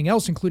for everything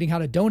else, including how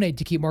to donate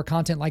to keep more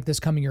content like this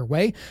coming your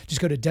way.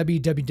 Just go to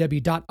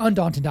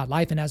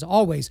www.undaunted.life. And as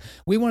always,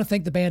 we want to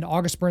thank the band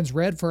August Burns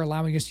Red for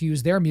allowing us to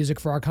use their music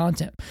for our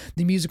content.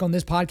 The music on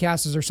this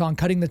podcast is their song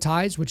Cutting the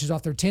Ties, which is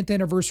off their 10th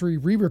anniversary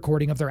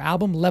re-recording of their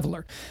album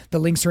Leveler. The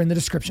links are in the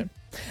description.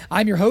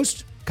 I'm your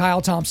host,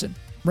 Kyle Thompson.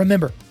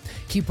 Remember,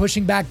 keep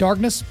pushing back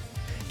darkness,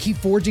 keep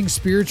forging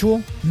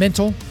spiritual,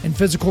 mental, and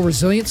physical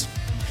resilience.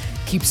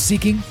 Keep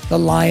seeking the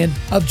Lion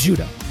of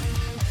Judah.